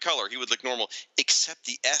the green color, he would look normal, except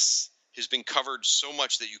the S has been covered so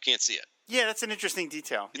much that you can't see it. Yeah, that's an interesting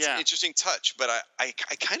detail. It's an interesting touch, but I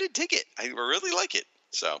kind of dig it. I really like it.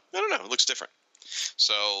 So, I don't know. It looks different.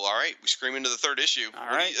 So, all right, we scream into the third issue.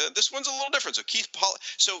 All right. This one's a little different. So, Keith Pollard.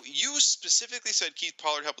 So, you specifically said Keith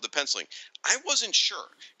Pollard helped with the penciling. I wasn't sure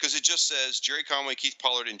because it just says Jerry Conway, Keith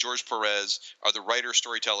Pollard, and George Perez are the writers,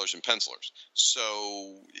 storytellers, and pencilers.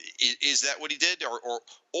 So, is that what he did,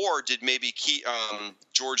 or did maybe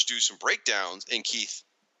George do some breakdowns and Keith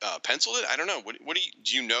penciled it? I don't know. What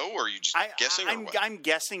do you know, or are you just guessing? I'm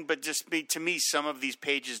guessing, but to me, some of these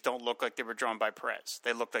pages don't look like they were drawn by Perez.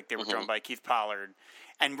 They look like they were drawn by Keith Pollard.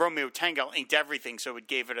 And Romeo Tanghel inked everything, so it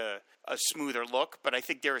gave it a smoother look. But I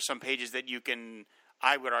think there are some pages that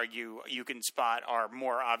I would argue, you can spot are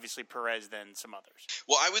more obviously Perez than some others.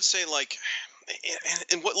 Well, I would say, like,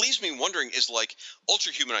 and what leaves me wondering is, like,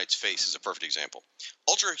 Ultra Humanite's face is a perfect example.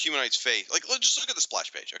 Ultra Humanite's face, like, let's just look at the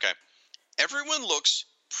splash page, okay? Everyone looks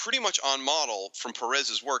pretty much on model from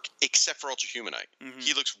Perez's work, except for Ultra Humanite. Mm-hmm.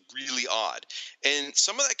 He looks really odd. And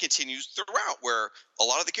some of that continues throughout, where a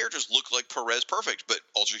lot of the characters look like Perez perfect, but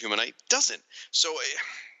Ultra Humanite doesn't. So,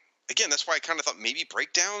 again, that's why I kind of thought maybe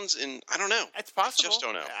breakdowns, and I don't know. It's possible. I just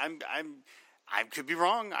don't know. I could be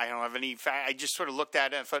wrong. I don't have any fact. I just sort of looked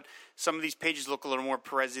at it and thought some of these pages look a little more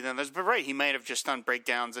Perez-y than others. But right, he might have just done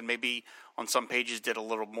breakdowns and maybe on some pages did a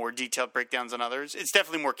little more detailed breakdowns than others. It's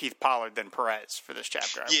definitely more Keith Pollard than Perez for this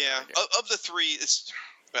chapter. Yeah, of the three,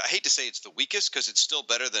 I hate to say it's the weakest because it's still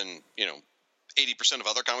better than 80% of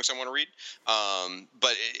other comics I want to read.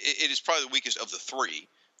 But it is probably the weakest of the three.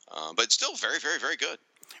 But it's still very, very, very good.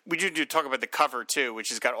 We do talk about the cover too, which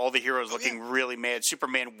has got all the heroes looking really mad.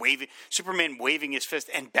 Superman waving his fist,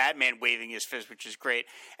 and Batman waving his fist, which is great.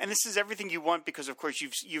 And this is everything you want because, of course,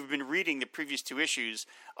 you've been reading the previous two issues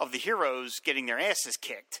of the heroes getting their asses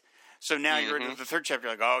kicked. So now you're into the third chapter.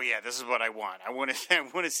 You're like, oh yeah, this is what I want. I want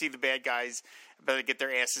to see the bad guys better get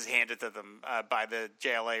their asses handed to them by the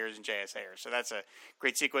JLAers and JSAers. So that's a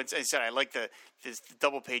great sequence. As I said, I like this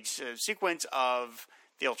double page sequence of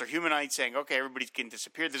the Ultra Humanite saying, okay, everybody's getting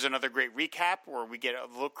disappeared. There's another great recap where we get a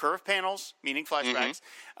little curve panels, meaning flashbacks.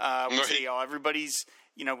 We see everybody's,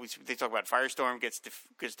 they talk about Firestorm gets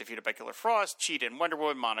defeated by Killer Frost, Cheetah and Wonder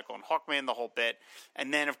Woman, Monaco and Hawkman, the whole bit.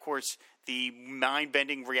 And then, of course, the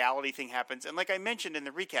mind-bending reality thing happens. And like I mentioned in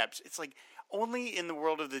the recaps, it's like only in the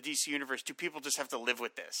world of the DC Universe do people just have to live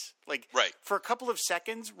with this. Like, for a couple of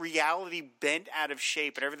seconds, reality bent out of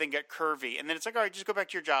shape and everything got curvy. And then it's like, all right, just go back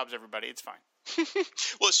to your jobs, everybody. It's fine.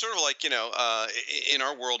 Well, it's sort of like, in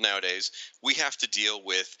our world nowadays, we have to deal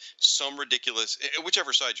with some ridiculous,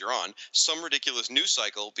 whichever side you're on, some ridiculous news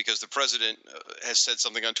cycle because the president has said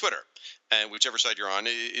something on Twitter. And whichever side you're on,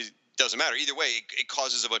 it doesn't matter. Either way, it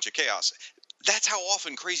causes a bunch of chaos. That's how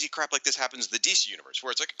often crazy crap like this happens in the DC universe,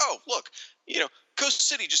 where it's like, oh, look, Ghost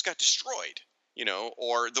City just got destroyed.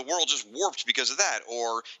 Or the world just warped because of that,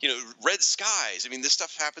 or, red skies. I mean, this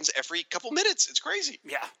stuff happens every couple minutes. It's crazy.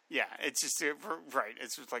 Yeah. It's just, right.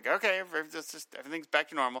 It's just like, okay, everything's back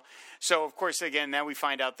to normal. So, of course, again, now we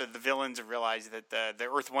find out that the villains have realized that the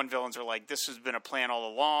Earth 1 villains are like, this has been a plan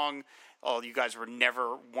all along. All you guys were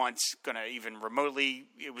never once going to even remotely,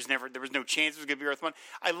 there was no chance it was going to be Earth 1.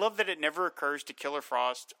 I love that it never occurs to Killer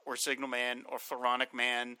Frost or Signal Man or Floronic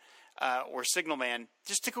Man or Signalman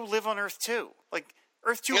just to go live on Earth 2. Like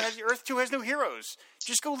Earth 2 has no heroes.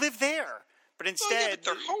 Just go live there. But instead,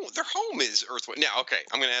 their home is Earth. Now, okay,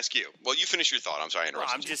 I'm going to ask you. Well, you finish your thought. I'm sorry, I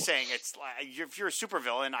interrupted. I'm just saying, it's like, if you're a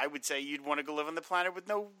supervillain, I would say you'd want to go live on the planet with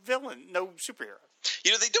no villain, no superhero.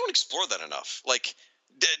 You know, they don't explore that enough. Like,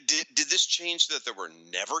 did this change so that there were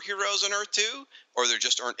never heroes on Earth 2? Or there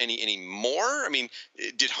just aren't any anymore? I mean,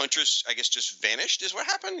 did Huntress, I guess, just vanished is what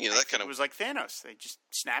happened? You know, that kind of... It was like Thanos. They just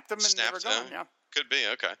snapped them and they were gone. Yeah. Could be,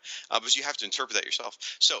 okay. But you have to interpret that yourself.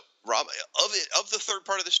 So, Rob, of the third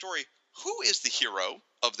part of the story, who is the hero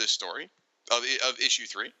of this story, of issue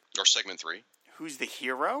 3, or segment 3? Who's the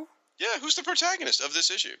hero? Yeah, who's the protagonist of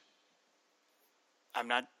this issue? I'm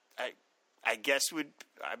not... I guess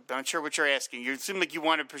I'm not sure what you're asking. You seem like you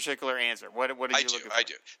want a particular answer. What are you looking for? I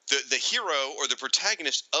do. The hero or the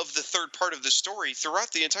protagonist of the third part of the story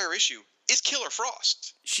throughout the entire issue is Killer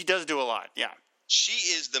Frost. She does do a lot, yeah.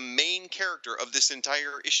 She is the main character of this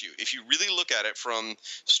entire issue. If you really look at it from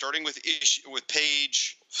starting with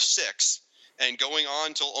page 6 and going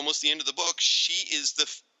on till almost the end of the book, she is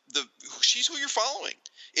she's who you're following.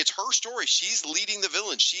 It's her story. She's leading the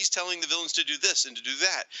villains. She's telling the villains to do this and to do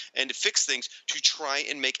that and to fix things to try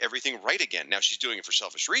and make everything right again. Now, she's doing it for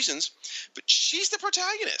selfish reasons, but she's the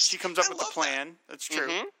protagonist. She comes up with the plan. That's true.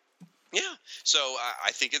 Mm-hmm. Yeah. So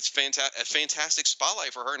I think it's a fantastic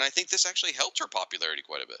spotlight for her, and I think this actually helped her popularity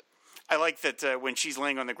quite a bit. I like that when she's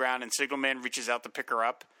laying on the ground and Signalman reaches out to pick her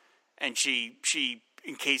up, and she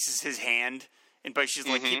encases his hand, but she's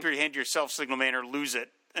like, keep your hand to yourself, Signalman, or lose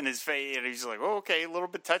it. And his face, and he's like, "Oh, okay, a little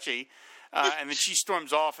bit touchy," and then she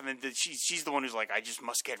storms off, and then she's the one who's like, "I just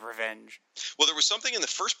must get revenge." Well, there was something in the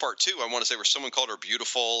first part too. I want to say where someone called her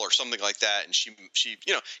beautiful or something like that, and she because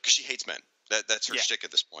she hates men. That's her shtick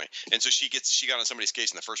at this point, and so she got on somebody's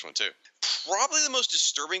case in the first one too. Probably the most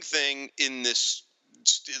disturbing thing in this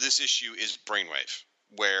issue is Brainwave,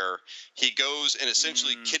 where he goes and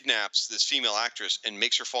essentially kidnaps this female actress and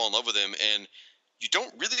makes her fall in love with him, and you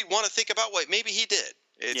don't really want to think about what maybe he did.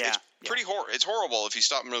 It's pretty It's horrible if you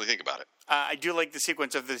stop and really think about it. I do like the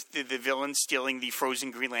sequence of the villain stealing the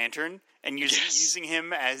frozen Green Lantern and using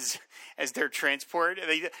him as their transport.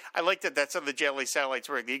 I like that. That's how the JLA satellites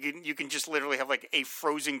work. You can just literally have like a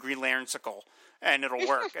frozen Green Lantern-sicle, and it'll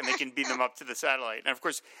work, and they can beam them up to the satellite. And of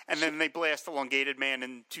course, and then they blast Elongated Man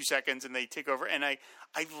in 2 seconds, and they take over. And I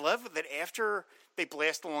love that after they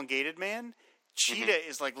blast Elongated Man, Cheetah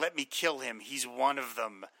is like, "Let me kill him. He's one of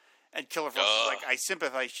them." And Killer Frost is like, "I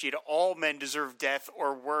sympathize, Cheetah. All men deserve death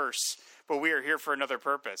or worse, but we are here for another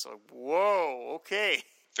purpose." Like, whoa, okay.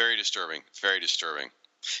 Very disturbing. Very disturbing.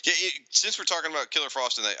 Yeah, since we're talking about Killer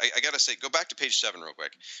Frost, and I got to say, go back to page 7 real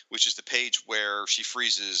quick, which is the page where she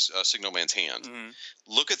freezes Signalman's hand.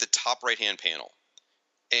 Look at the top right-hand panel.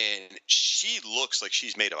 And she looks like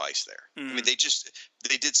she's made of ice there. I mean, they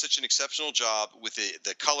did such an exceptional job with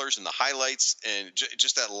the colors and the highlights and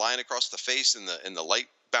just that line across the face and the light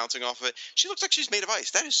bouncing off of it. She looks like she's made of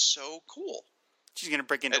ice. That is so cool. She's going to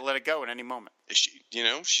break into Let It Go at any moment.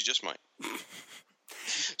 She just might.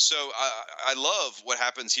 So I love what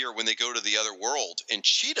happens here when they go to the other world, and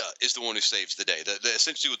Cheetah is the one who saves the day.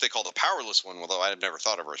 Essentially what they call the powerless one, although I've never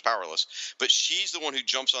thought of her as powerless. But she's the one who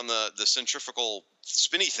jumps on the centrifugal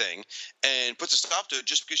spinny thing and puts a stop to it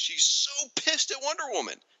just because she's so pissed at Wonder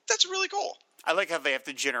Woman. That's really cool. I like how they have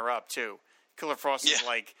to gin her up, too. Killer Frost is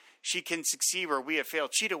like, "She can succeed where we have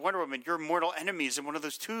failed. Cheetah, Wonder Woman, your mortal enemy is in one of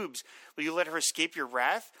those tubes. Will you let her escape your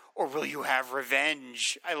wrath, or will you have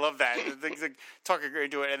revenge?" I love that. They talk her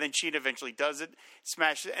into it, and then Cheetah eventually does it,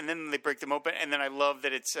 smashes it, and then they break them open. And then I love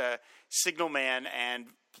that it's Signalman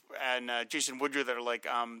and Jason Woodrue that are like,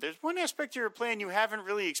 "There's one aspect to your plan you haven't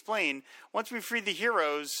really explained. Once we free the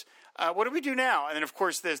heroes, what do we do now?" And then, of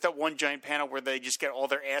course, there's that one giant panel where they just get all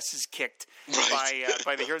their asses kicked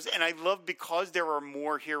by the heroes. And I love, because there are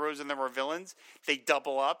more heroes than there are villains, they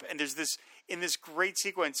double up. And there's this great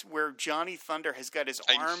sequence where Johnny Thunder has got his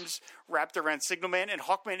arms wrapped around Signalman, and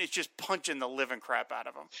Hawkman is just punching the living crap out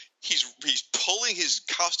of him. He's pulling his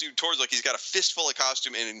costume towards, like he's got a fistful of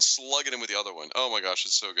costume and then slugging him with the other one. Oh my gosh,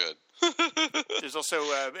 it's so good. There's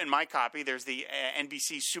also, in my copy, there's the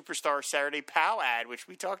NBC Superstar Saturday POW ad, which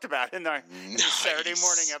we talked about in the Saturday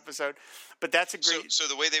morning episode. But that's a great... So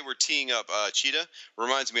the way they were teeing up Cheetah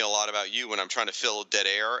reminds me a lot about you when I'm trying to fill dead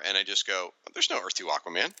air, and I just go, "There's no Earth 2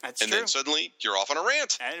 Aquaman." That's true. And then suddenly you're off on a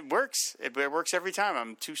rant. And it works. It works every time.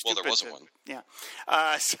 I'm too stupid. Well, there wasn't one.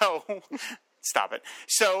 Yeah. So Stop it.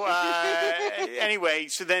 So anyway,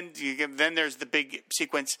 so then there's the big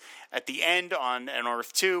sequence at the end on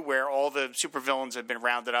Earth 2 where all the supervillains have been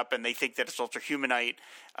rounded up and they think that it's Ultrahumanite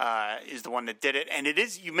is the one that did it. And it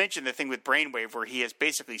is, you mentioned the thing with Brainwave where he has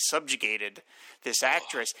basically subjugated this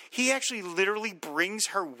actress. He actually literally brings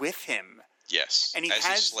her with him. Yes, and he as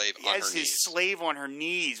has his slave on her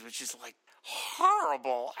knees, which is like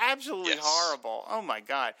horrible, absolutely horrible. Oh my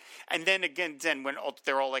god! And then again, when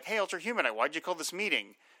they're all like, "Hey, Ultrahumanite, why'd you call this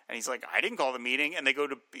meeting?" And he's like, "I didn't call the meeting." And they go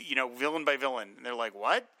to villain by villain, and they're like,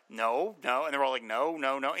 "What? No." And they're all like, "No."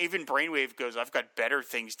 Even Brainwave goes, "I've got better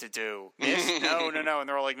things to do." Miss, no. And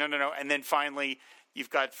they're all like, "No." And then finally, you've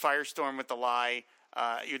got Firestorm with the lie.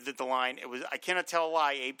 You did the line. It was, "I cannot tell a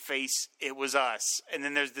lie, ape face. It was us." And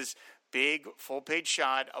then there's this big full-page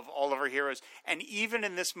shot of all of our heroes. And even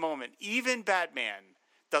in this moment, even Batman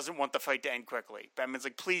doesn't want the fight to end quickly. Batman's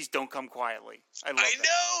like, "Please don't come quietly." I know.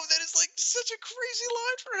 That is like such a crazy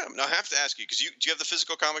line for him. Now, I have to ask you, because do you have the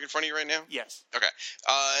physical comic in front of you right now? Yes. Okay.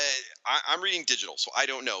 I'm reading digital, so I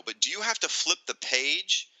don't know. But do you have to flip the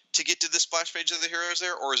page to get to the splash page of the heroes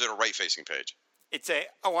there, or is it a right-facing page? It's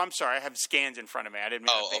I'm sorry. I have scans in front of me. I didn't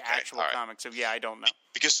have the actual comic, so yeah, I don't know.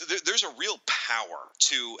 Because there's a real power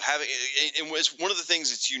to having, and it's one of the things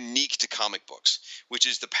that's unique to comic books, which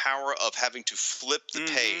is the power of having to flip the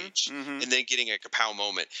page and then getting a kapow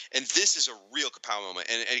moment. And this is a real kapow moment.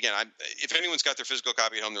 And again, if anyone's got their physical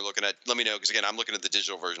copy at home they're looking at, let me know, because again, I'm looking at the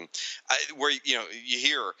digital version, where you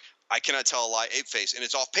hear, "I cannot tell a lie, ape face," and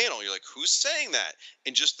it's off panel. You're like, "Who's saying that?"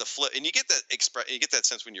 And just the flip, and you get that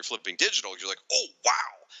sense when you're flipping digital. You're like, "Oh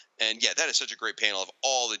wow!" And yeah, that is such a great panel of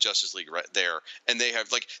all the Justice League right there, and they have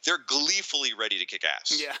they're gleefully ready to kick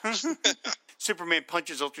ass. Yeah. Superman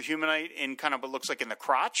punches Ultrahumanite in kind of what looks like in the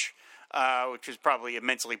crotch. Which is probably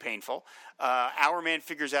immensely painful. Our Man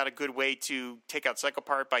figures out a good way to take out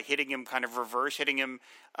Psychopart by hitting him kind of reverse, hitting him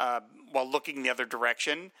while looking the other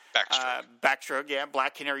direction. Backstroke, yeah.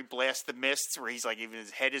 Black Canary blasts the mists where he's like, even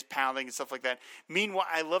his head is pounding and stuff like that. Meanwhile,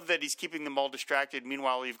 I love that he's keeping them all distracted.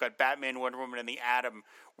 Meanwhile, you've got Batman, Wonder Woman, and the Atom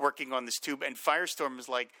working on this tube. And Firestorm is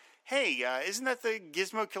like, "Hey, isn't that the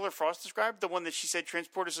Gizmo Killer Frost described? The one that she said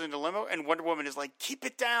transport us into limo?" And Wonder Woman is like, "Keep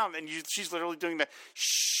it down." And she's literally doing the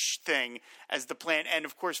shh thing as the plan. And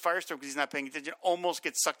of course, Firestorm, because he's not paying attention, almost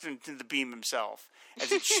gets sucked into the beam himself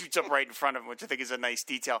as it shoots up right in front of him, which I think is a nice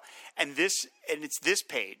detail. And it's this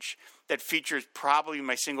page that features probably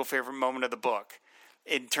my single favorite moment of the book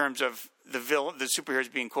in terms of the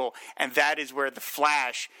superheroes being cool, and that is where the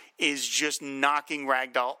Flash is just knocking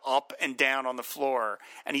Ragdoll up and down on the floor,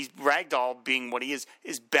 and Ragdoll, being what he is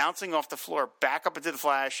bouncing off the floor back up into the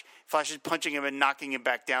Flash. Flash is punching him and knocking him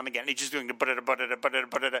back down again. He's just doing the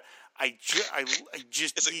but-da-da-but-da-da-but-da-da. It's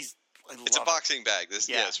a boxing bag,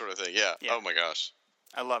 sort of thing. Yeah. Oh my gosh,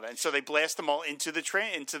 I love it. And so they blast them all into the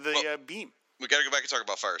beam. We got to go back and talk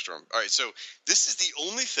about Firestorm. All right, so this is the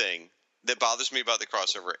only thing that bothers me about the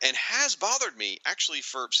crossover, and has bothered me actually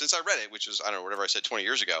since I read it, which was, I don't know, whatever I said 20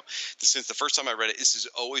 years ago. Since the first time I read it, this has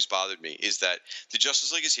always bothered me, is that the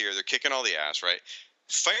Justice League is here. They're kicking all the ass, right?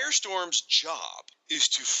 Firestorm's job is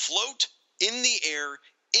to float in the air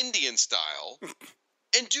Indian style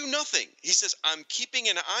and do nothing. He says, "I'm keeping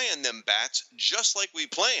an eye on them bats just like we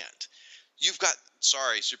planned." You've got,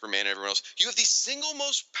 sorry, Superman and everyone else, you have the single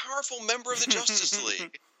most powerful member of the Justice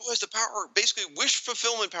League who has the power, basically wish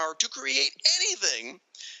fulfillment power, to create anything.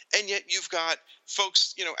 And yet you've got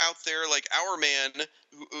folks, out there like Our Man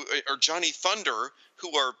or Johnny Thunder,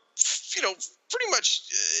 who are, pretty much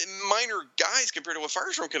minor guys compared to what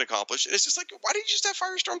Firestorm can accomplish. And it's just like, why didn't you just have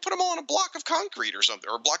Firestorm put them all on a block of concrete or something,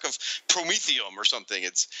 or a block of Promethium or something?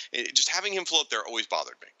 Just having him float there always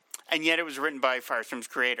bothered me. And yet it was written by Firestorm's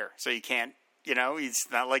creator, so you can't, he's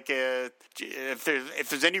not like if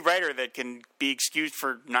there's any writer that can be excused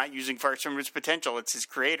for not using Firestorm's potential, it's his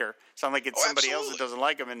creator. It's not like it's somebody else that doesn't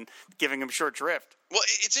like him and giving him short shrift. Well,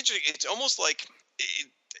 it's interesting. It's almost like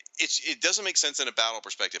it doesn't make sense in a battle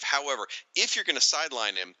perspective. However, if you're going to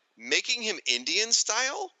sideline him, making him Indian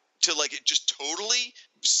style to it just totally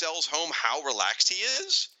sells home how relaxed he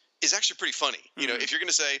is actually pretty funny. Mm-hmm. If you're going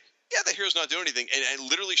to say, yeah, the hero's not doing anything, and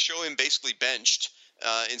literally show him basically benched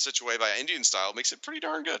in such a way by Indian style, makes it pretty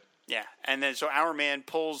darn good. Yeah, and then so Our Man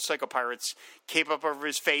pulls Psychopirate's cape up over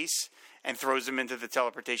his face and throws him into the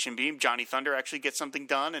teleportation beam. Johnny Thunder actually gets something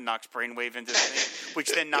done and knocks Brainwave into the thing,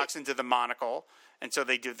 which then knocks into the monocle. And so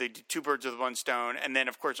they do two birds with one stone. And then,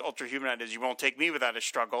 of course, Ultrahumanite is, "You won't take me without a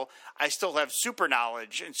struggle. I still have super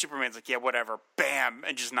knowledge." And Superman's like, "Yeah, whatever." Bam!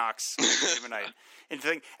 And just knocks Ultrahumanite into the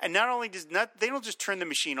thing. And not only they don't just turn the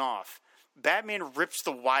machine off. Batman rips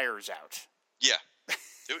the wires out. Yeah.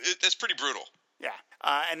 That's pretty brutal. Yeah.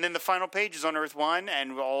 And then the final page is on Earth 1,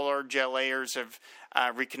 and all our JLAers have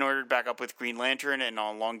reconnoitered back up with Green Lantern and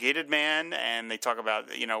Elongated Man, and they talk about,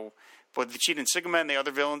 both the Cheetah and Sigma and the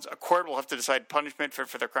other villains. A court will have to decide punishment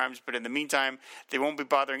for their crimes, but in the meantime, they won't be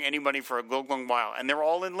bothering anybody for a long while. And they're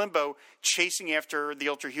all in limbo, chasing after the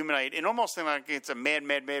Ultra-Humanite, in almost like it's a mad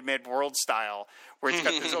world style, where it's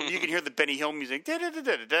got this, you can hear the Benny Hill music.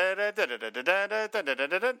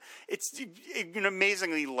 It's an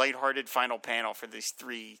amazingly lighthearted final panel for these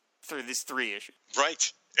three issues.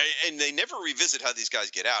 Right. And they never revisit how these guys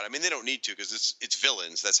get out. I mean, they don't need to because it's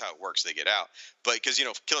villains. That's how it works. They get out. But because,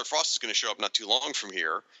 Killer Frost is going to show up not too long from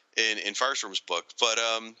here in Firestorm's book. But,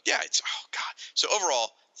 it's – oh, God. So,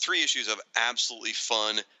 overall, 3 issues of absolutely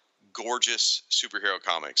fun, gorgeous superhero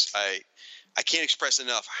comics. I can't express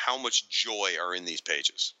enough how much joy are in these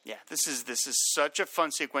pages. Yeah, this is such a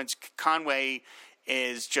fun sequence. Conway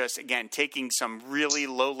is just, again, taking some really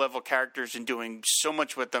low-level characters and doing so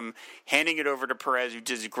much with them, handing it over to Perez, who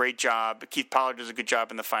does a great job. Keith Pollard does a good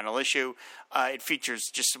job in the final issue. It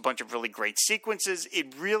features just a bunch of really great sequences.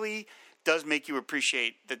 It really does make you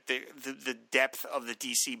appreciate the depth of the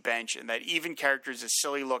DC bench, and that even characters as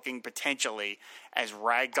silly-looking, potentially, as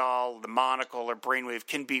Ragdoll, the Monocle, or Brainwave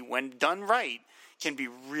can be, when done right, can be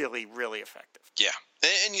really, really effective. Yeah.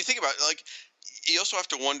 And you think about it, like, you also have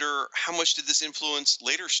to wonder how much did this influence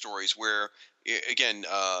later stories where, again,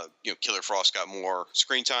 Killer Frost got more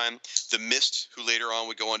screen time. The Mist, who later on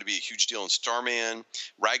would go on to be a huge deal in Starman.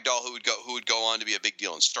 Ragdoll, who would go on to be a big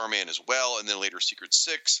deal in Starman as well, and then later Secret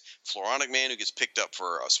Six. Floronic Man, who gets picked up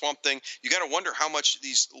for Swamp Thing. You got to wonder how much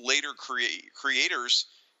these later creators,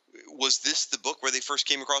 was this the book where they first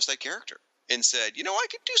came across that character and said, I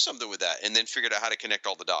could do something with that, and then figured out how to connect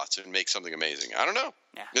all the dots and make something amazing. I don't know.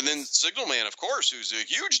 Yeah. And then Signal Man, of course, who's a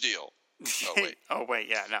huge deal. Oh wait.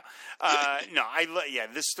 Yeah, no.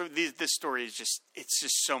 This story is it's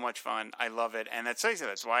just so much fun. I love it, and that's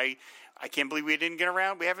why I can't believe we didn't get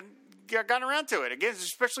around. We haven't gotten around to it again,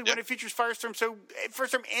 especially when it features Firestorm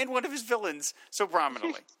and one of his villains so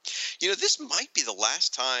prominently. This might be the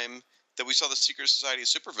last time that we saw the Secret Society of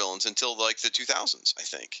Supervillains until like the 2000s, I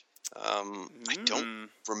think. I don't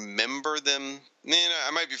remember them. I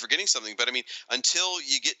might be forgetting something, but I mean, until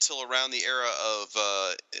you get till around the era of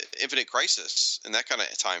Infinite Crisis and that kind of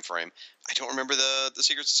time frame, I don't remember the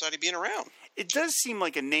Secret Society being around. It does seem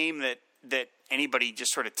like a name that anybody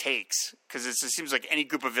just sort of takes, because it seems like any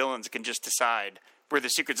group of villains can just decide we're the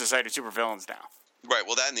Secret Society of Supervillains now. Right.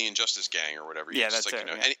 Well, that and the Injustice Gang or whatever. Yeah, that's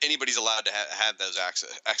it. Anybody's allowed to have those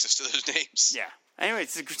access to those names. Yeah. Anyway,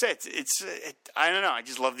 it's I don't know. I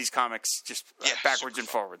just love these comics, just backwards and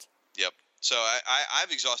forwards. Yep. So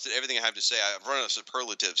I've exhausted everything I have to say. I've run out of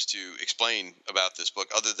superlatives to explain about this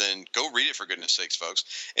book, other than go read it for goodness sakes, folks.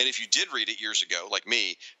 And if you did read it years ago, like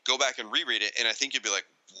me, go back and reread it, and I think you'd be like,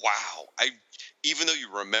 wow. Even though you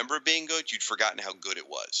remember it being good, you'd forgotten how good it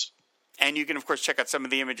was. And you can, of course, check out some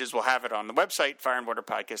of the images. We'll have it on the website,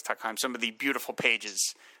 fireandwaterpodcast.com, some of the beautiful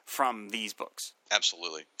pages from these books.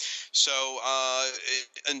 Absolutely. So,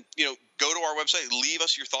 go to our website, leave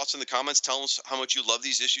us your thoughts in the comments. Tell us how much you love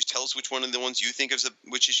these issues. Tell us which one of the ones you think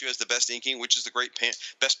which issue has the best inking, which is the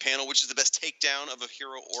best panel, which is the best takedown of a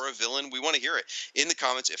hero or a villain. We want to hear it in the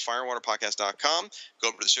comments at fireandwaterpodcast.com. Go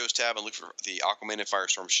over to the shows tab and look for the Aquaman and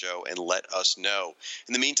Firestorm show and let us know.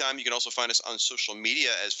 In the meantime, you can also find us on social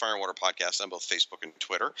media as Fire and Water Podcast on both Facebook and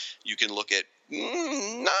Twitter. You can look at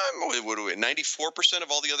 94%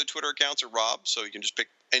 of all the other Twitter accounts are Rob, so you can just pick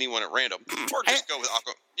anyone at random, or just go with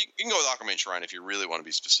Aquaman. You can go with Aquaman Shrine if you really want to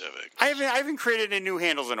be specific. I haven't created any new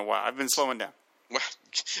handles in a while. I've been slowing down. Well,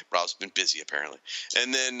 Rob's been busy apparently.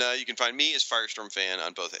 And then you can find me as Firestorm Fan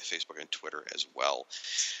on both Facebook and Twitter as well.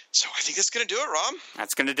 So I think that's going to do it, Rob.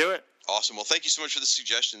 That's going to do it. Awesome. Well, thank you so much for the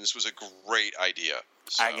suggestion. This was a great idea.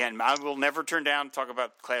 So. Again, I will never turn down to talk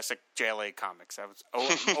about classic JLA comics. I'm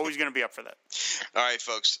always going to be up for that. All right,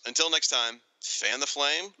 folks. Until next time, fan the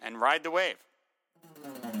flame. And ride the wave.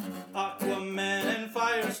 Aquaman and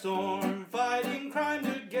Firestorm fighting crime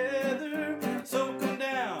together. Soak them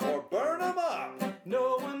down or burn them up.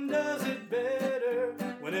 No one does it better.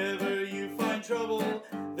 Whenever you find trouble,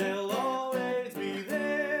 they'll always be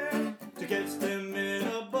there to catch them in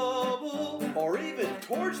a bubble or even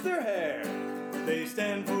torch their hair. They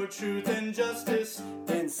stand for truth and justice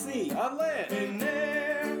in sea, on land, in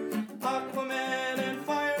air. Aquaman and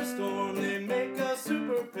Firestorm, they make a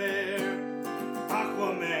super pair.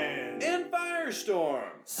 Aquaman and Firestorm,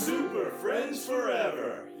 super friends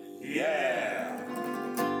forever. Yeah!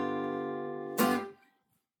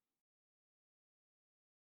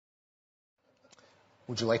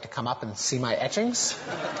 Would you like to come up and see my etchings?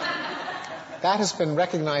 That has been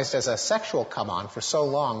recognized as a sexual come-on for so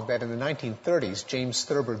long that in the 1930s, James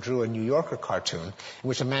Thurber drew a New Yorker cartoon in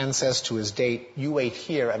which a man says to his date, "You wait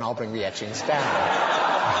here and I'll bring the etchings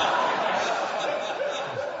down."